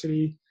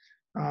university,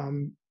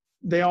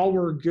 they all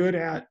were good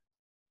at,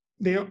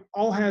 they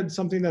all had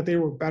something that they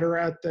were better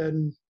at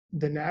than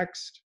the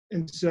next.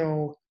 And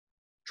so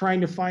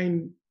trying to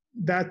find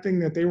that thing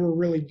that they were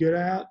really good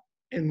at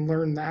and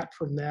learn that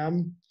from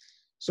them.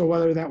 So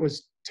whether that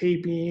was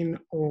taping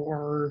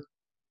or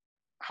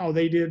how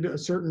they did a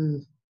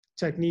certain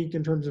technique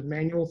in terms of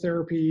manual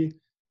therapy,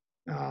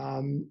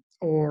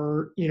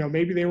 or,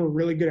 maybe they were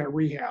really good at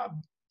rehab.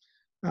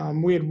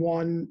 We had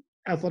one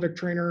athletic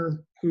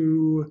trainer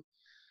who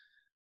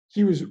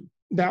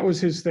that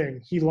was his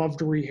thing. He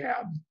loved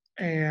rehab.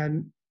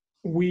 And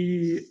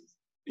we,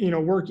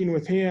 working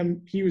with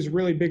him, he was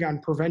really big on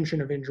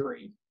prevention of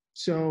injury.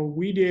 So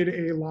we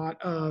did a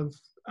lot of,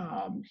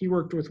 he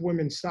worked with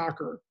women's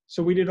soccer.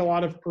 So we did a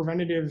lot of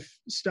preventative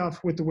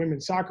stuff with the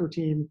women's soccer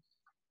team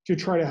to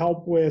try to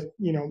help with,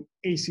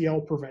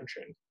 ACL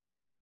prevention.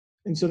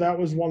 And so that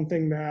was one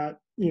thing that,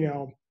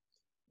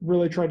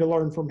 really tried to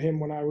learn from him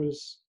when I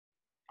was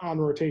on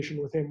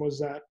rotation with him, was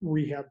that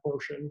rehab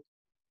portion.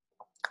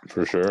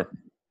 For sure.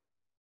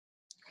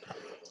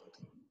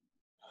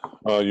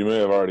 You may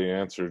have already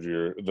answered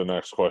the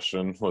next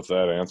question with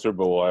that answer,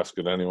 but we'll ask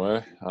it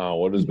anyway.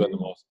 What has been the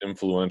most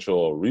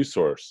influential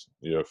resource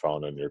you have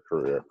found in your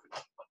career?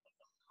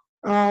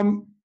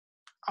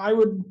 I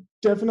would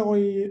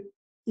definitely,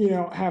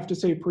 have to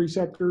say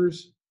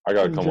preceptors. I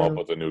got to come up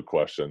with a new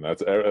question.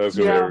 That's going to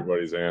be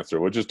everybody's answer,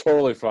 which is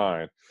totally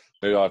fine.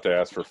 Maybe I'll have to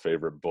ask for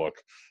favorite book.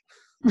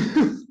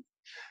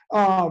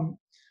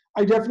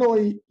 I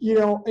definitely,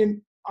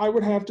 and I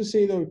would have to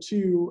say though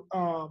too,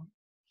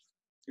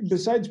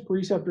 besides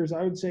preceptors,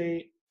 I would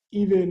say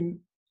even,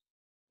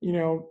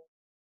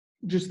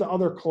 just the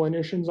other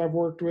clinicians I've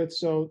worked with.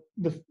 So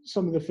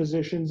some of the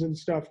physicians and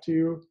stuff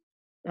too,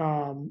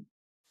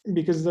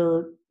 because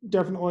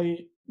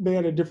they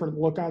had a different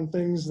look on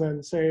things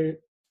than say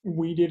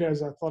we did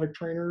as athletic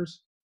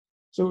trainers.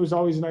 So it was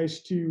always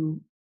nice to,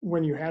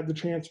 when you had the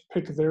chance,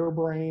 pick their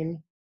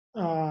brain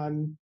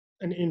on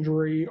an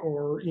injury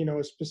or,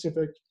 a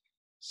specific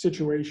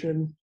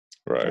situation,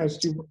 right, as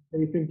to what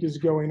they think is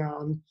going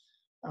on.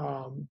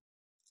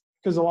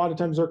 Because a lot of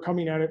times they're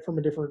coming at it from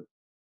a different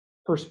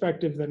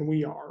perspective than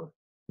we are.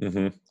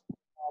 Mm-hmm.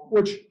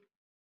 Which,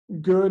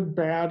 good,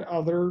 bad,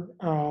 other.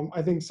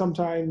 I think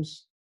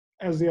sometimes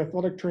as the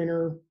athletic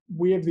trainer,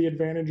 we have the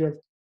advantage of,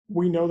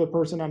 we know the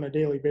person on a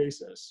daily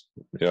basis.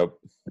 Yep.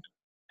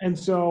 And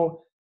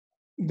so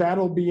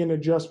that'll be an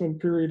adjustment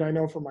period, I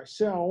know, for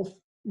myself,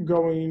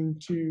 going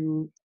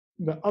to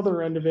the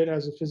other end of it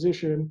as a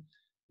physician,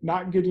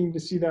 not getting to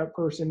see that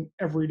person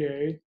every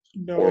day.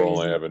 Or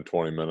only having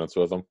 20 minutes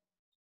with them.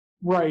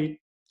 Right.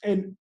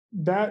 And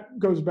that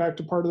goes back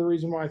to part of the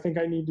reason why I think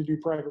I need to do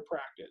private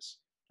practice.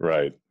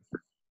 Right.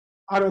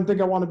 I don't think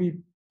I want to be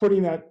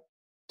putting that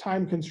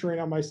time constraint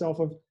on myself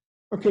of,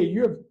 okay,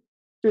 you have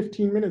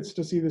 15 minutes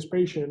to see this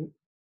patient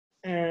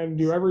and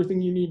do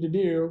everything you need to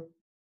do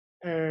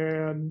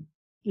and,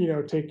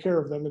 take care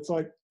of them. It's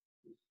like,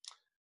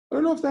 I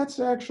don't know if that's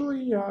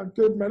actually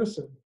good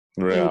medicine.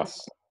 Yeah.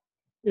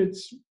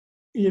 It's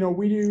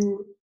we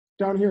do,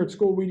 down here at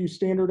school, we do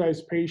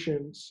standardized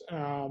patients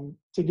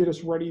to get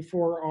us ready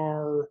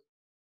for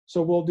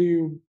so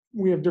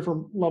we have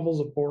different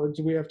levels of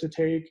boards we have to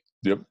take.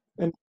 Yep.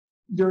 And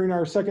during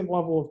our second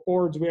level of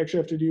boards, we actually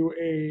have to do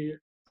a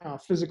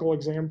physical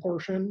exam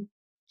portion.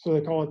 So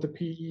they call it the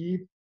PE.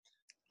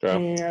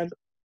 Okay. And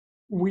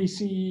we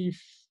see,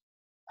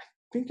 I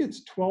think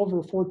it's 12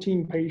 or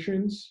 14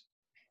 patients.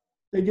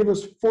 They give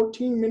us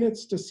 14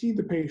 minutes to see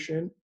the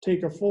patient,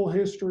 take a full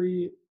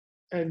history,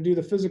 and do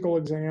the physical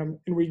exam,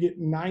 and we get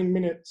 9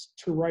 minutes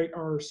to write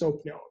our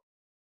SOAP note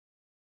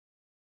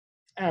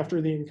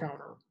after the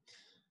encounter.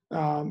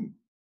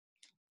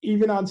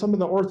 Even on some of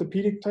the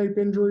orthopedic type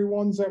injury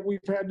ones that we've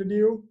had to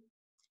do,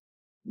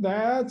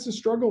 that's a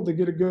struggle to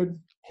get a good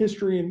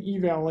history and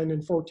eval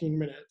in 14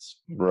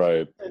 minutes.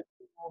 Right. And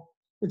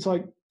it's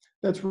like,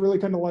 that's really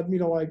kind of led me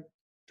to like,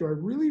 do I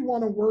really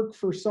want to work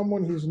for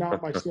someone who's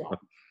not myself?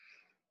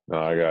 No,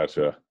 I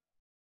gotcha.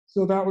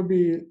 So that would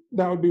be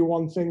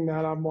one thing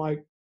that I'm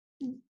like,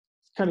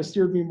 kind of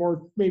steered me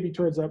more maybe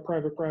towards that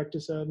private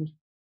practice end.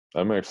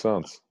 That makes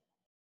sense.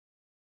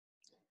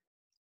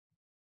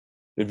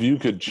 If you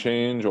could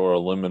change or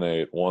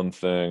eliminate one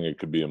thing, it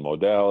could be a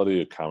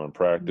modality, a common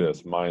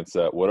practice,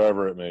 mindset,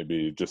 whatever it may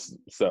be, just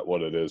set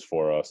what it is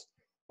for us.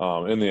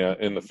 In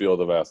the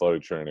field of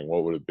athletic training,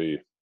 what would it be?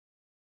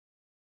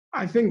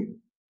 I think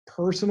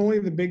personally,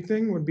 the big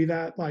thing would be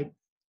that like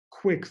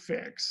quick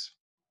fix.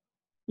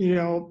 You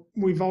know,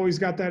 we've always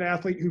got that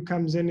athlete who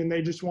comes in and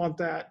they just want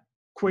that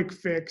quick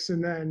fix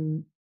and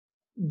then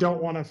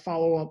don't want to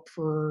follow up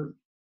for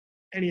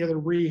any other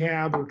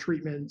rehab or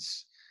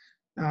treatments.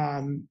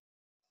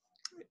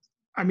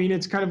 I mean,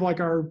 it's kind of like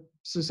our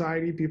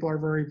society. People are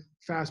very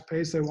fast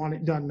paced. They want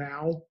it done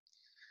now.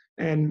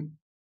 And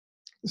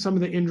some of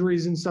the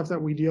injuries and stuff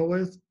that we deal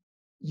with,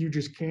 you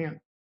just can't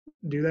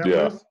do that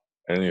with.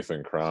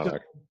 Anything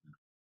chronic. So,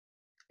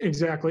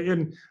 exactly.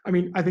 And I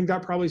mean, I think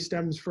that probably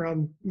stems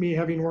from me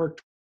having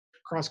worked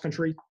cross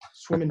country,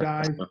 swim and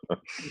dive,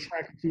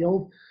 track and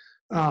field,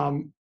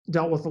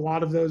 dealt with a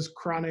lot of those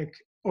chronic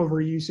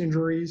overuse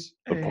injuries.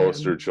 The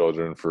poster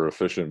children for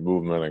efficient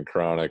movement and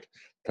chronic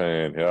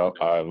pain. Yep,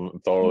 I'm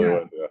totally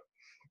with you.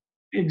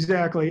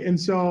 Exactly. And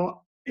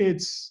so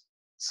it's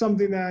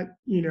something that,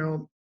 you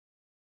know,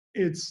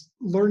 it's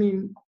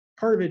learning,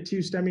 part of it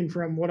too, stemming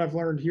from what I've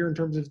learned here in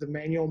terms of the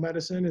manual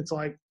medicine. It's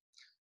like,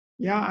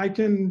 yeah, I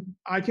can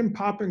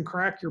pop and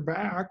crack your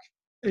back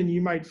and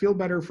you might feel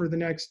better for the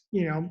next,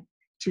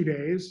 2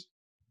 days.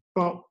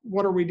 But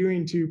what are we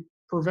doing to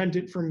prevent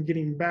it from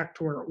getting back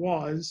to where it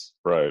was?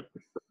 Right.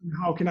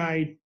 How can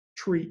I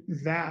treat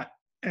that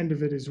end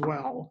of it as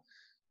well?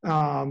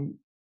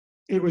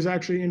 It was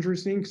actually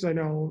interesting because I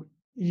know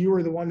you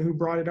were the one who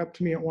brought it up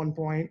to me at one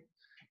point.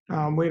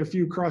 We had a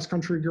few cross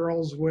country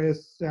girls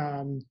with,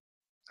 I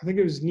think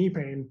it was knee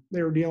pain.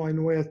 They were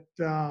dealing with,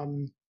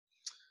 some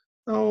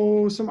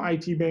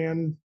IT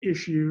band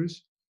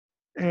issues.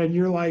 And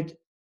you're like,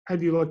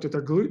 have you looked at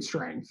their glute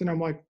strength? And I'm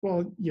like,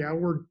 well, yeah,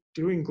 we're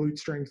doing glute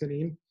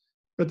strengthening.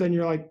 But then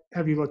you're like,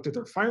 have you looked at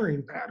their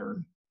firing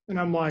pattern? And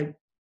I'm like,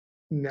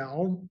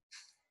 no,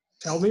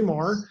 tell me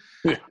more.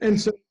 Yeah. And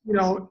so,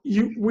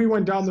 we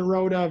went down the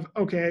road of,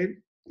 okay,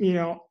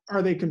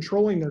 are they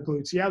controlling their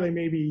glutes? Yeah, they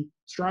may be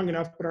strong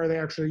enough, but are they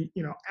actually,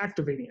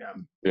 activating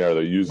them? Yeah, are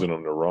they using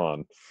them to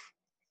run?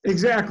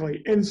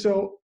 Exactly. And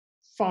so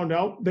found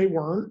out they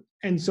weren't.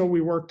 And so we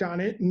worked on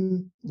it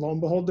and lo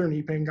and behold, their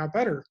knee pain got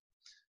better.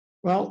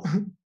 Well,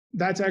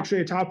 that's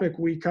actually a topic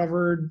we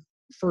covered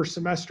first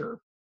semester.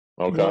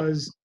 Okay.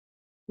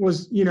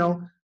 Was,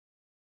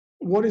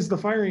 what is the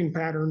firing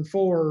pattern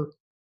for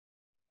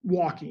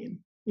walking?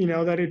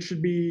 That it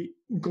should be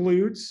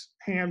glutes,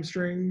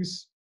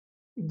 hamstrings,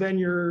 then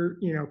your,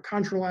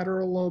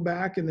 contralateral low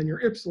back, and then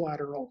your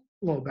ipsilateral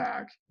low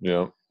back.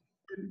 Yeah.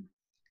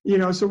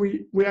 So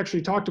we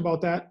actually talked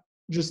about that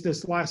just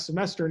this last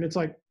semester, and it's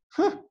like,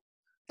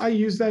 I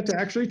use that to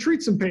actually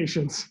treat some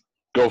patients.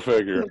 Go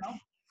figure.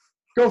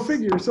 Go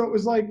figure. So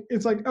it's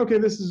like, okay,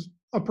 this is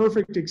a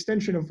perfect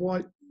extension of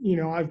what,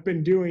 I've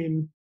been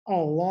doing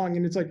all along.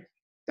 And it's like,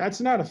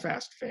 that's not a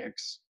fast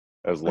fix.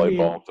 As light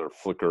bulbs are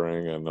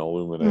flickering and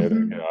illuminating.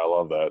 Mm-hmm. Yeah, I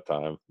love that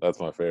time. That's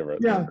my favorite.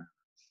 Yeah.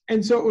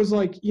 And so it was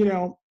like,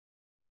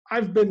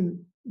 I've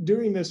been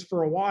doing this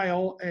for a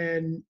while,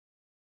 and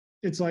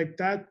it's like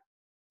that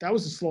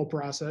was a slow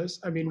process.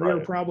 I mean, we were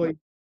probably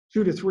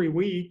 2 to 3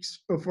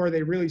 weeks before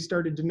they really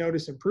started to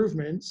notice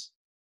improvements,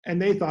 and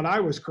they thought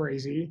I was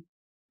crazy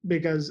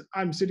because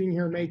I'm sitting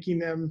here making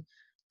them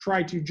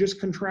try to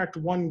just contract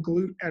one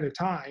glute at a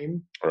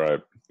time. Right.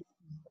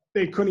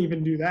 They couldn't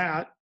even do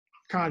that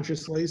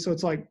consciously. So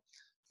it's like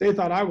they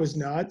thought I was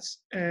nuts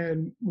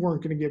and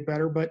weren't going to get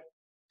better, but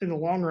in the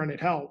long run,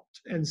 it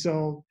helped. And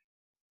so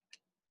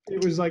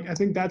it was like, I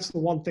think that's the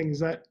one thing, is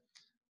that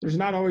there's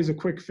not always a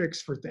quick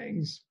fix for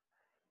things.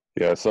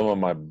 Yeah, some of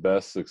my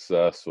best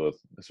success with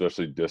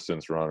especially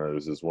distance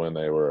runners is when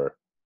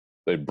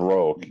they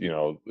broke,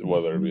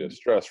 whether it be a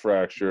stress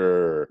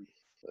fracture, or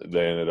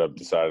they ended up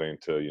deciding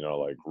to,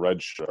 like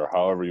redshirt, or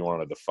however you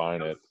want to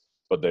define it,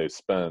 but they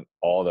spent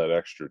all that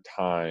extra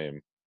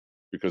time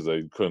because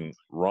they couldn't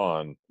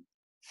run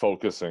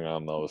focusing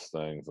on those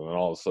things. And then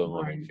all of a sudden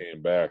when they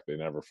came back, they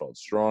never felt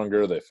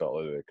stronger. They felt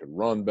like they could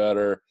run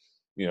better.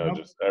 Yep.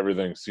 just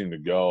everything seemed to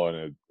go.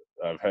 And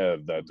I've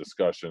had that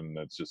discussion.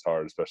 That's just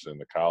hard, especially in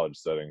the college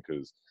setting,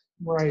 because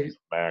Right.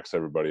 max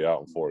everybody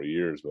out in 4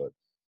 years. But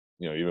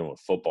even with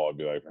football, I'd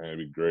be like, man, it'd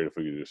be great if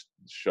we could just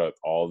shut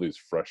all these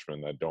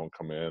freshmen that don't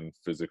come in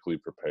physically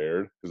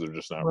prepared because they're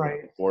just not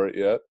ready Right. for it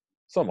yet.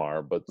 Some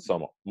are, but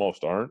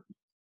most aren't.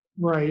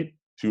 Right.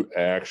 To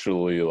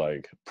actually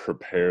like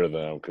prepare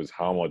them, because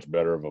how much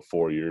better of a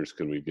 4 years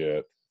could we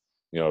get?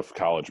 If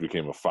college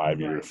became a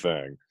 5-year Right.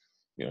 thing,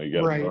 you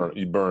got to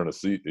Right. burn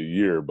a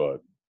year.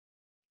 But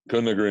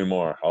couldn't agree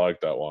more. I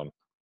like that one.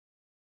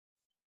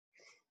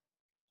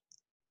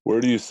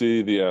 Where do you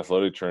see the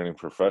athletic training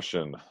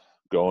profession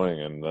going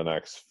in the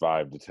next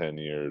 5 to 10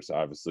 years?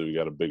 Obviously, we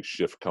got a big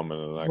shift coming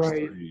in the next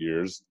Right. 3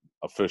 years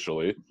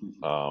officially.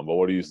 But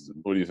what do you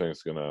think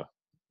is going to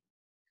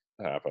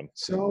happen?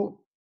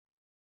 So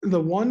the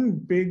one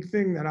big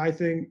thing that I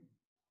think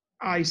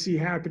I see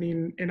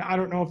happening, and I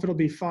don't know if it'll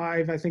be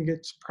 5, I think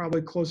it's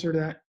probably closer to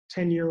that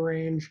 10-year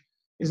range,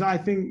 is I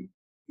think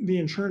the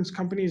insurance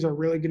companies are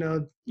really going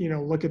to,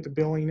 look at the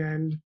billing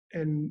end.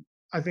 And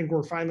I think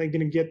we're finally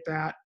going to get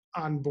that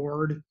on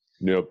board.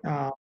 Yep.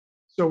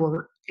 So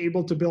we're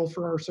able to bill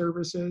for our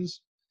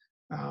services.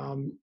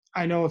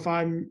 I know if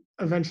I'm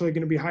eventually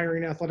going to be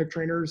hiring athletic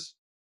trainers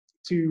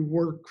to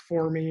work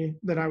for me,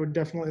 that I would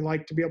definitely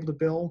like to be able to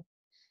bill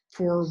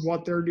for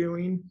what they're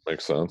doing.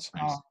 Makes sense.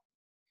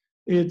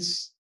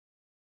 It's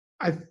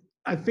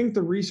I think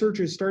the research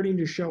is starting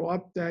to show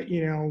up that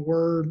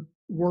we're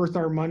worth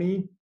our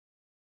money.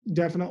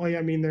 Definitely.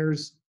 I mean,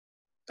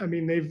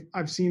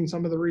 I've seen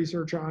some of the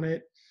research on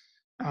it.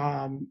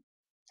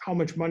 How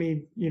much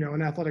money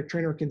an athletic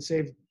trainer can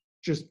save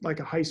just like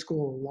a high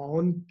school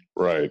alone.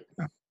 Right.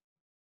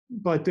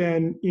 But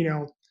then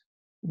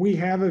we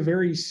have a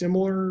very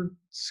similar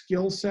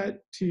skill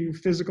set to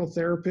physical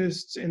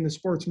therapists in the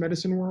sports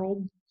medicine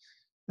world.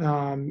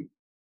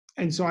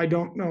 And so I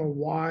don't know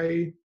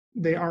why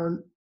they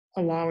aren't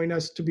allowing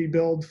us to be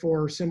billed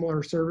for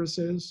similar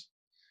services.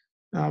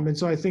 And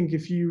so I think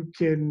if you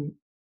can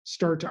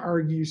start to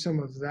argue some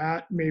of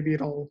that, maybe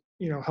it'll,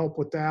 help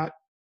with that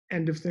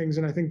end of things.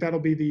 And I think that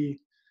would be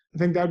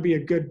a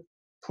good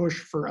push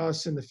for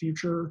us in the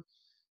future.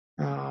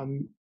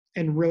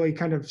 And really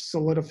kind of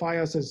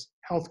solidify us as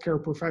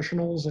healthcare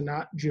professionals and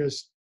not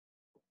just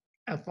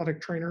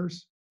athletic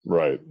trainers.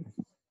 Right.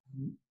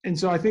 And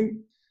so I think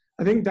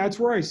that's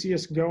where I see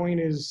us going,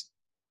 is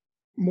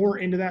more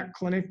into that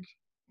clinic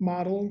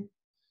model,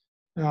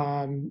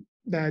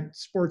 that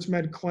sports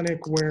med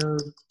clinic where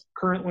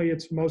currently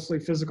it's mostly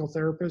physical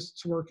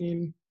therapists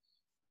working.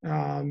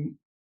 And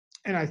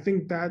I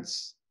think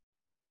that's,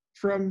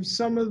 from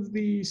some of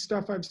the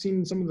stuff I've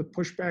seen, some of the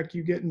pushback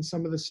you get in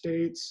some of the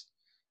states,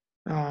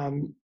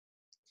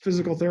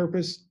 physical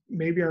therapists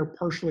maybe are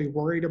partially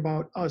worried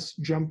about us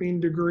jumping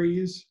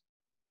degrees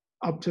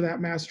up to that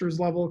master's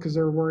level, because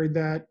they're worried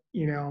that,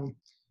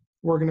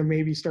 we're going to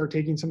maybe start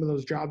taking some of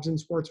those jobs in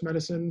sports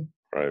medicine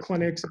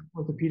clinics,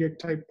 orthopedic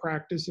type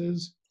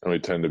practices. And we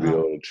tend to be a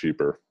little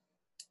cheaper.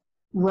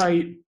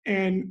 Right.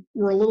 And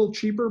we're a little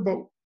cheaper,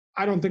 but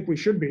I don't think we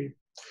should be.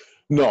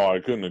 No, I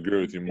couldn't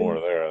agree with you more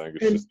there. I think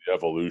it's just the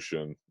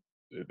evolution.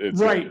 It's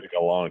going to take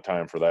a long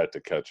time for that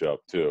to catch up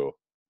too.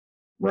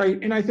 Right.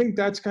 And I think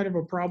that's kind of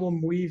a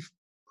problem we've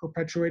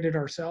perpetuated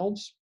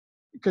ourselves,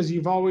 because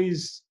you've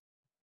always,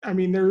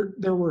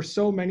 there were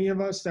so many of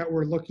us that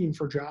were looking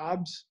for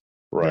jobs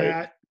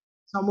that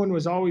someone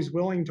was always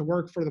willing to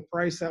work for the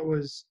price that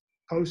was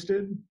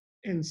posted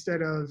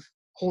instead of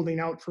holding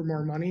out for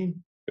more money.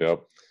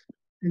 Yep.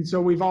 And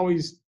so we've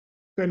always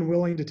been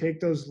willing to take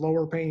those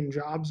lower paying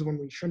jobs when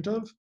we shouldn't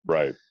have.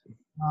 Right.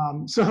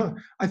 So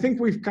I think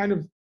we've kind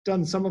of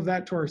done some of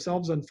that to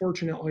ourselves,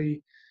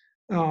 unfortunately.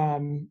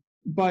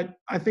 But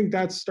I think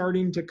that's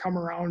starting to come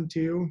around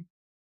too.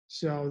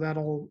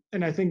 So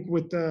and I think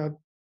with the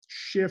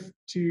shift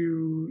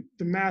to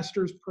the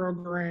master's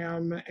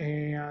program,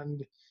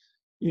 and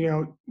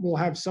we'll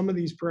have some of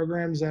these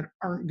programs that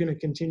aren't going to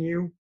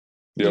continue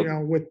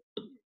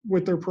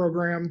with their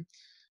program.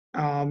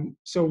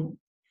 So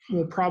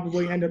we'll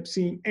probably end up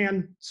seeing,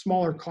 and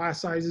smaller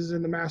class sizes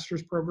in the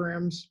master's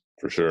programs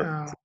for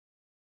sure.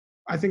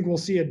 I think we'll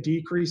see a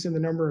decrease in the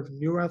number of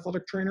new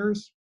athletic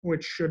trainers,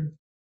 which should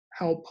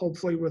help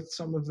hopefully with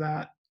some of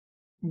that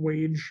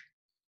wage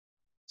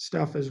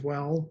stuff as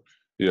well.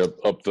 Yep,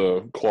 up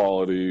the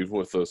quality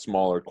with a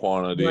smaller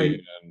quantity.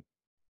 Right. And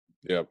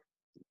yep.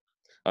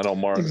 I know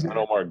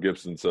Mark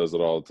Gibson says it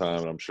all the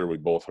time, and I'm sure we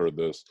both heard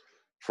this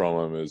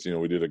from him, is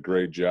we did a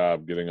great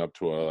job getting up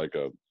to a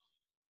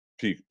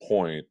peak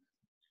point,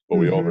 but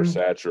we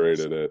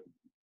oversaturated it.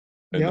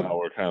 And now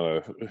we're kind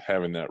of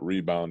having that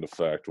rebound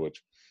effect,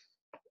 which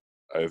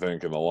I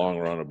think in the long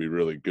run will be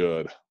really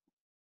good.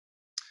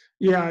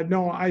 Yeah,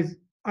 no, I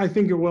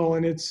think it will.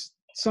 And it's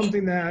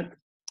something that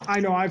I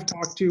know I've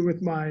talked to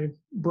with my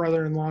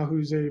brother-in-law,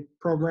 who's a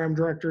program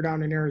director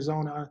down in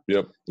Arizona.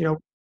 Yep.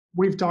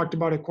 We've talked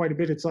about it quite a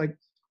bit. It's like,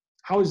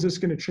 how is this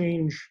going to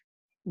change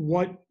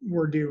what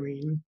we're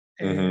doing?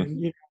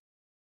 And,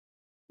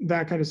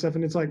 that kind of stuff.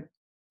 And it's like,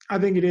 I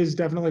think it is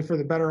definitely for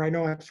the better. I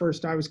know at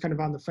first I was kind of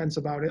on the fence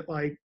about it.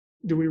 Like,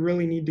 do we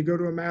really need to go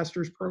to a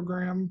master's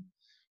program?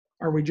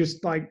 Are we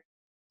just like,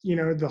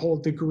 the whole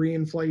degree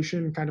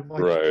inflation, kind of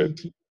like Right.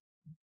 PT?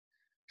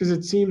 Because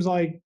it seems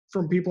like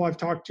from people I've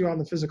talked to on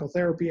the physical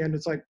therapy end,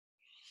 it's like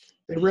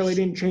they really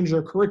didn't change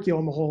their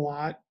curriculum a whole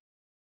lot.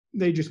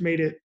 They just made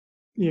it,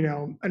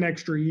 an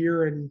extra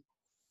year and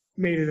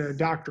made it a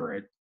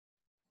doctorate.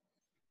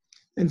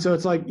 And so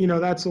it's like,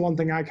 that's the one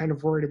thing I kind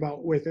of worried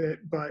about with it.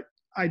 But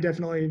I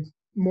definitely,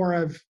 more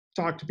I've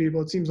talked to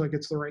people, it seems like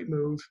it's the right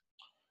move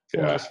for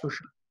Yeah, us for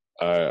sure.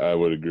 I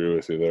would agree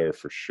with you there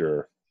for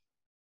sure.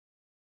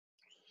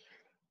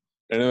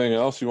 Anything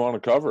else you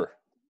want to cover?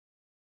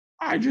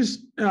 I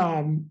just,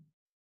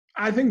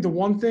 I think the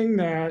one thing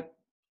that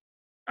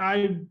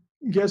I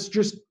guess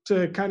just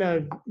to kind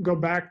of go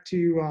back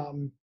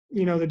to,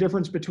 the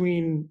difference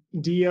between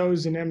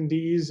DOs and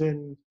MDs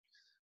and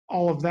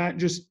all of that,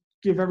 just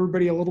give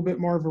everybody a little bit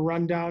more of a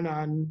rundown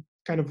on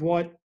kind of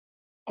what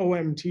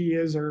OMT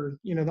is, or,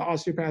 the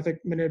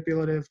osteopathic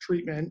manipulative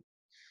treatment.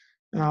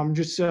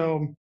 Just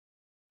so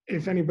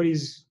if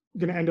anybody's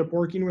going to end up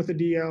working with a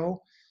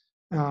DO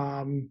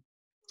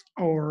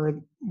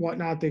or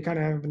whatnot, they kind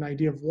of have an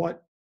idea of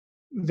what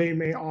they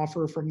may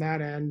offer from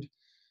that end.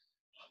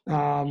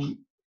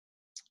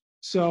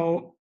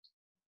 So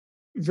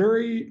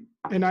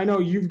and I know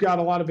you've got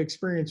a lot of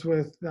experience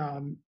with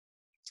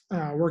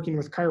working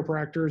with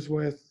chiropractors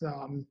with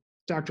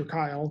Dr.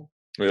 Kyle.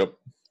 Yep.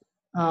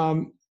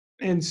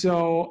 And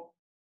so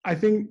I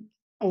think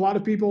a lot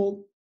of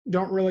people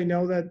don't really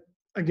know that,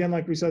 again,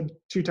 like we said,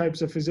 two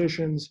types of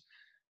physicians.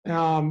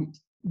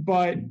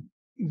 But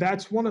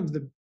that's one of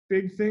the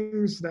big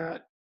things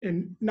that,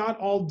 and not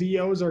all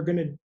DOs are going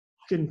to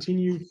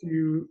continue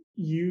to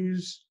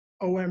use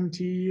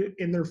OMT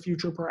in their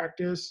future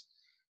practice.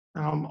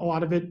 A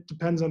lot of it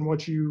depends on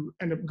what you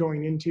end up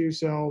going into.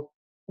 So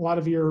a lot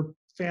of your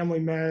family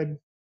med,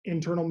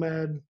 internal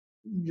med,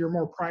 your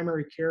more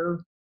primary care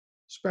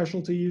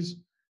specialties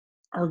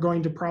are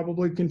going to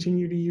probably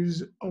continue to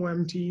use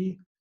OMT,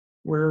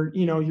 where,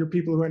 your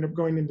people who end up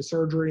going into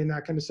surgery and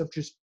that kind of stuff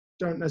just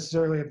don't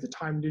necessarily have the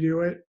time to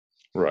do it.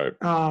 Right.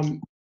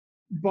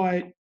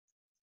 But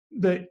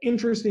the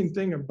interesting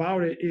thing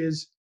about it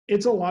is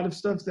it's a lot of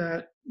stuff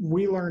that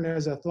we learn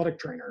as athletic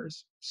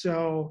trainers.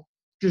 So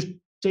just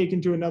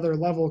taken to another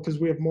level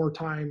because we have more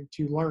time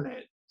to learn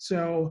it.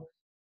 So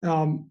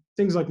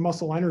things like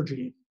muscle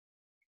energy,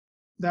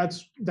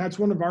 that's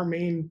one of our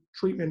main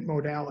treatment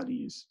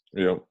modalities.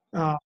 Yep.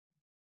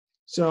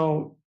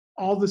 So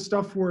all the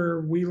stuff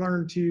where we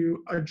learn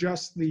to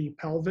adjust the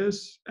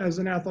pelvis as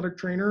an athletic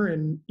trainer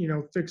and,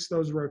 fix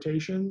those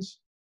rotations,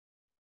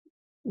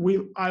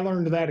 I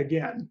learned that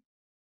again.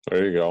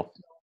 There you go.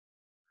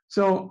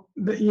 So,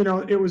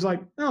 it was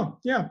like, oh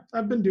yeah,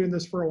 I've been doing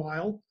this for a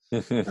while.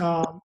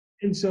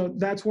 And so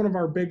that's one of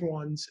our big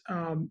ones.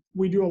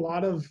 We do a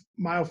lot of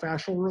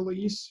myofascial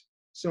release.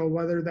 So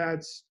whether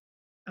that's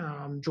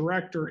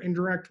direct or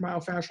indirect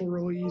myofascial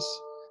release.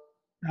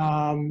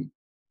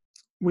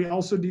 We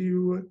also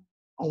do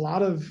a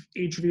lot of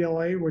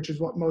HVLA, which is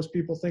what most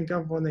people think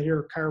of when they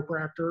hear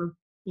chiropractor,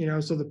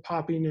 so the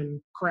popping and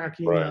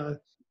cracking, Right.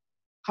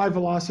 High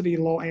velocity,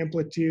 low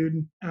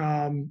amplitude,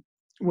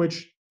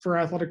 which for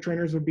athletic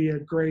trainers would be a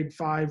grade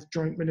 5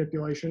 joint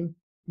manipulation,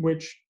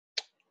 which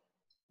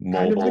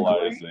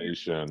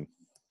Mobilization.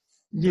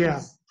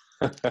 yeah,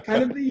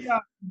 kind of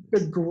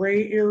the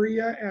gray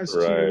area as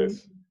Right. to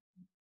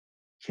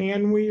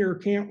can we or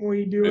can't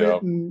we do Yep.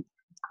 it, and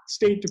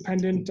state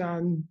dependent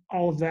on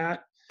all of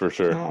that. For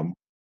sure.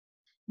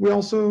 We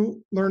also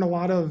learn a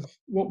lot of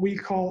what we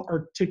call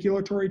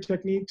articulatory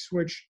techniques,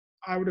 which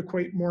I would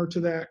equate more to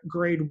that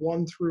grade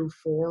 1 through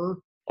 4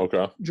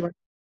 Okay.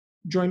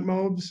 joint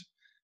mobs.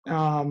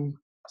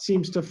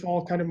 Seems to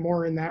fall kind of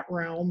more in that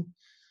realm.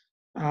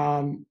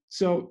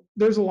 So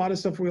there's a lot of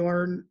stuff we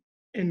learn,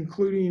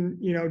 including,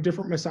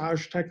 different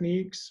massage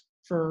techniques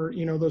for,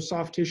 those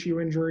soft tissue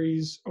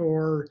injuries,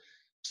 or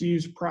to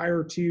use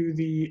prior to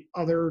the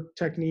other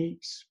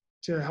techniques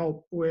to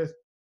help with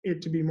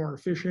it to be more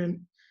efficient.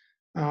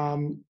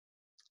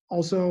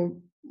 Also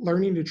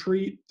learning to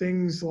treat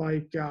things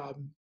like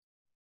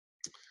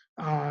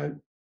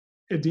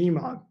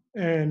edema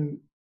and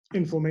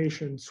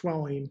inflammation,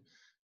 swelling,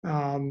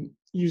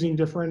 using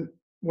different,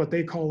 what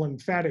they call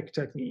lymphatic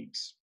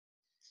techniques.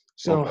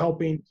 So Okay.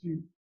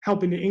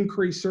 helping to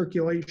increase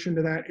circulation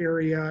to that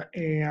area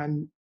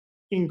and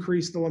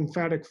increase the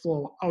lymphatic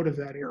flow out of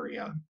that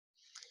area.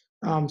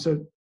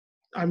 So,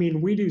 I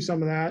mean, we do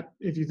some of that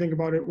if you think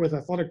about it with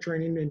athletic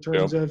training in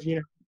terms of,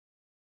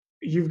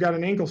 you've got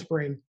an ankle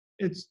sprain.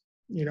 It's,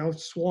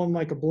 swollen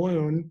like a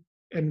balloon.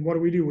 And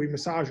what do? We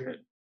massage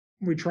it.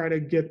 We try to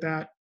get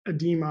that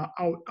edema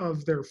out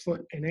of their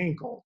foot and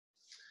ankle.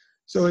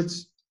 So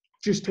it's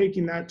just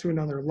taking that to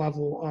another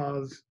level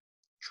of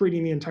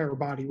treating the entire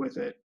body with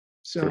it.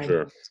 So For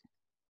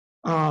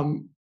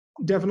sure.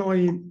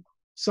 Definitely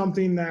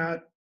something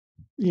that,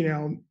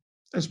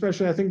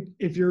 especially I think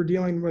if you're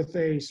dealing with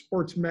a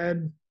sports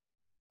med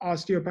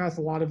osteopath,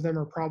 a lot of them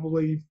are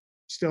probably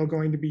still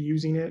going to be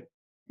using it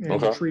and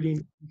Okay.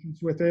 treating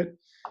patients with it.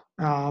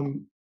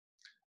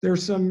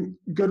 There's some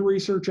good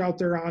research out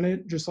there on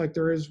it, just like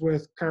there is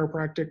with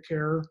chiropractic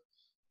care,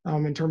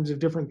 in terms of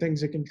different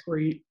things it can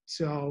treat.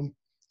 So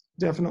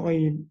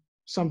definitely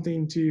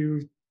something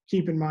to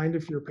keep in mind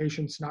if your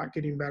patient's not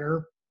getting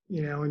better,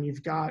 and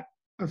you've got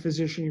a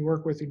physician you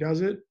work with who does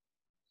it.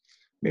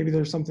 Maybe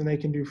there's something they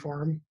can do for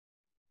them.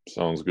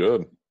 Sounds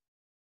good.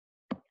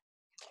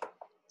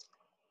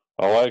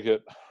 I like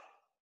it.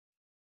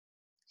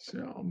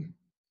 So,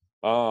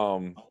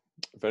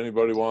 if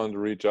anybody wanted to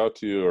reach out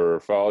to you or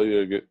follow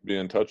you, be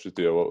in touch with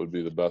you, what would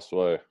be the best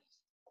way?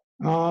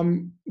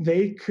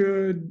 they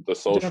could The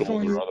socials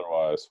definitely, or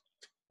otherwise?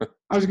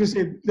 I was gonna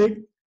say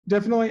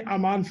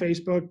I'm on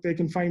Facebook. They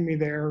can find me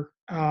there.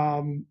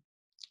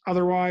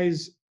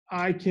 Otherwise,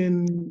 I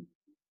can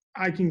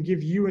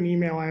give you an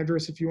email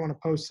address if you want to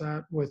post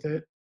that with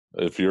it.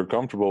 If you're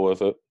comfortable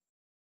with it.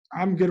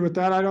 I'm good with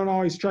that. I don't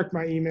always check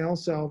my email,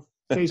 so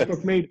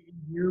Facebook may be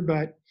easier,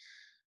 but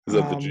Is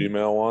that the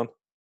Gmail one?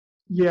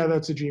 yeah,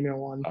 that's a Gmail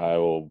one. I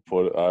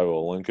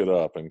will link it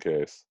up in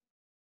case.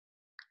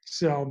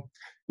 So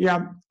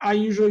yeah, I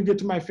usually get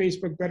to my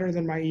Facebook better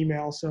than my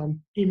email, so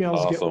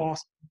emails get Awesome.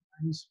 lost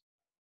sometimes.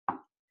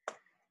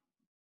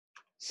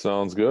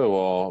 Sounds good.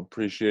 Well,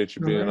 appreciate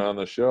you being on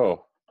the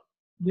show.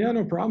 Yeah,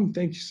 no problem.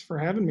 Thanks for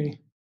having me.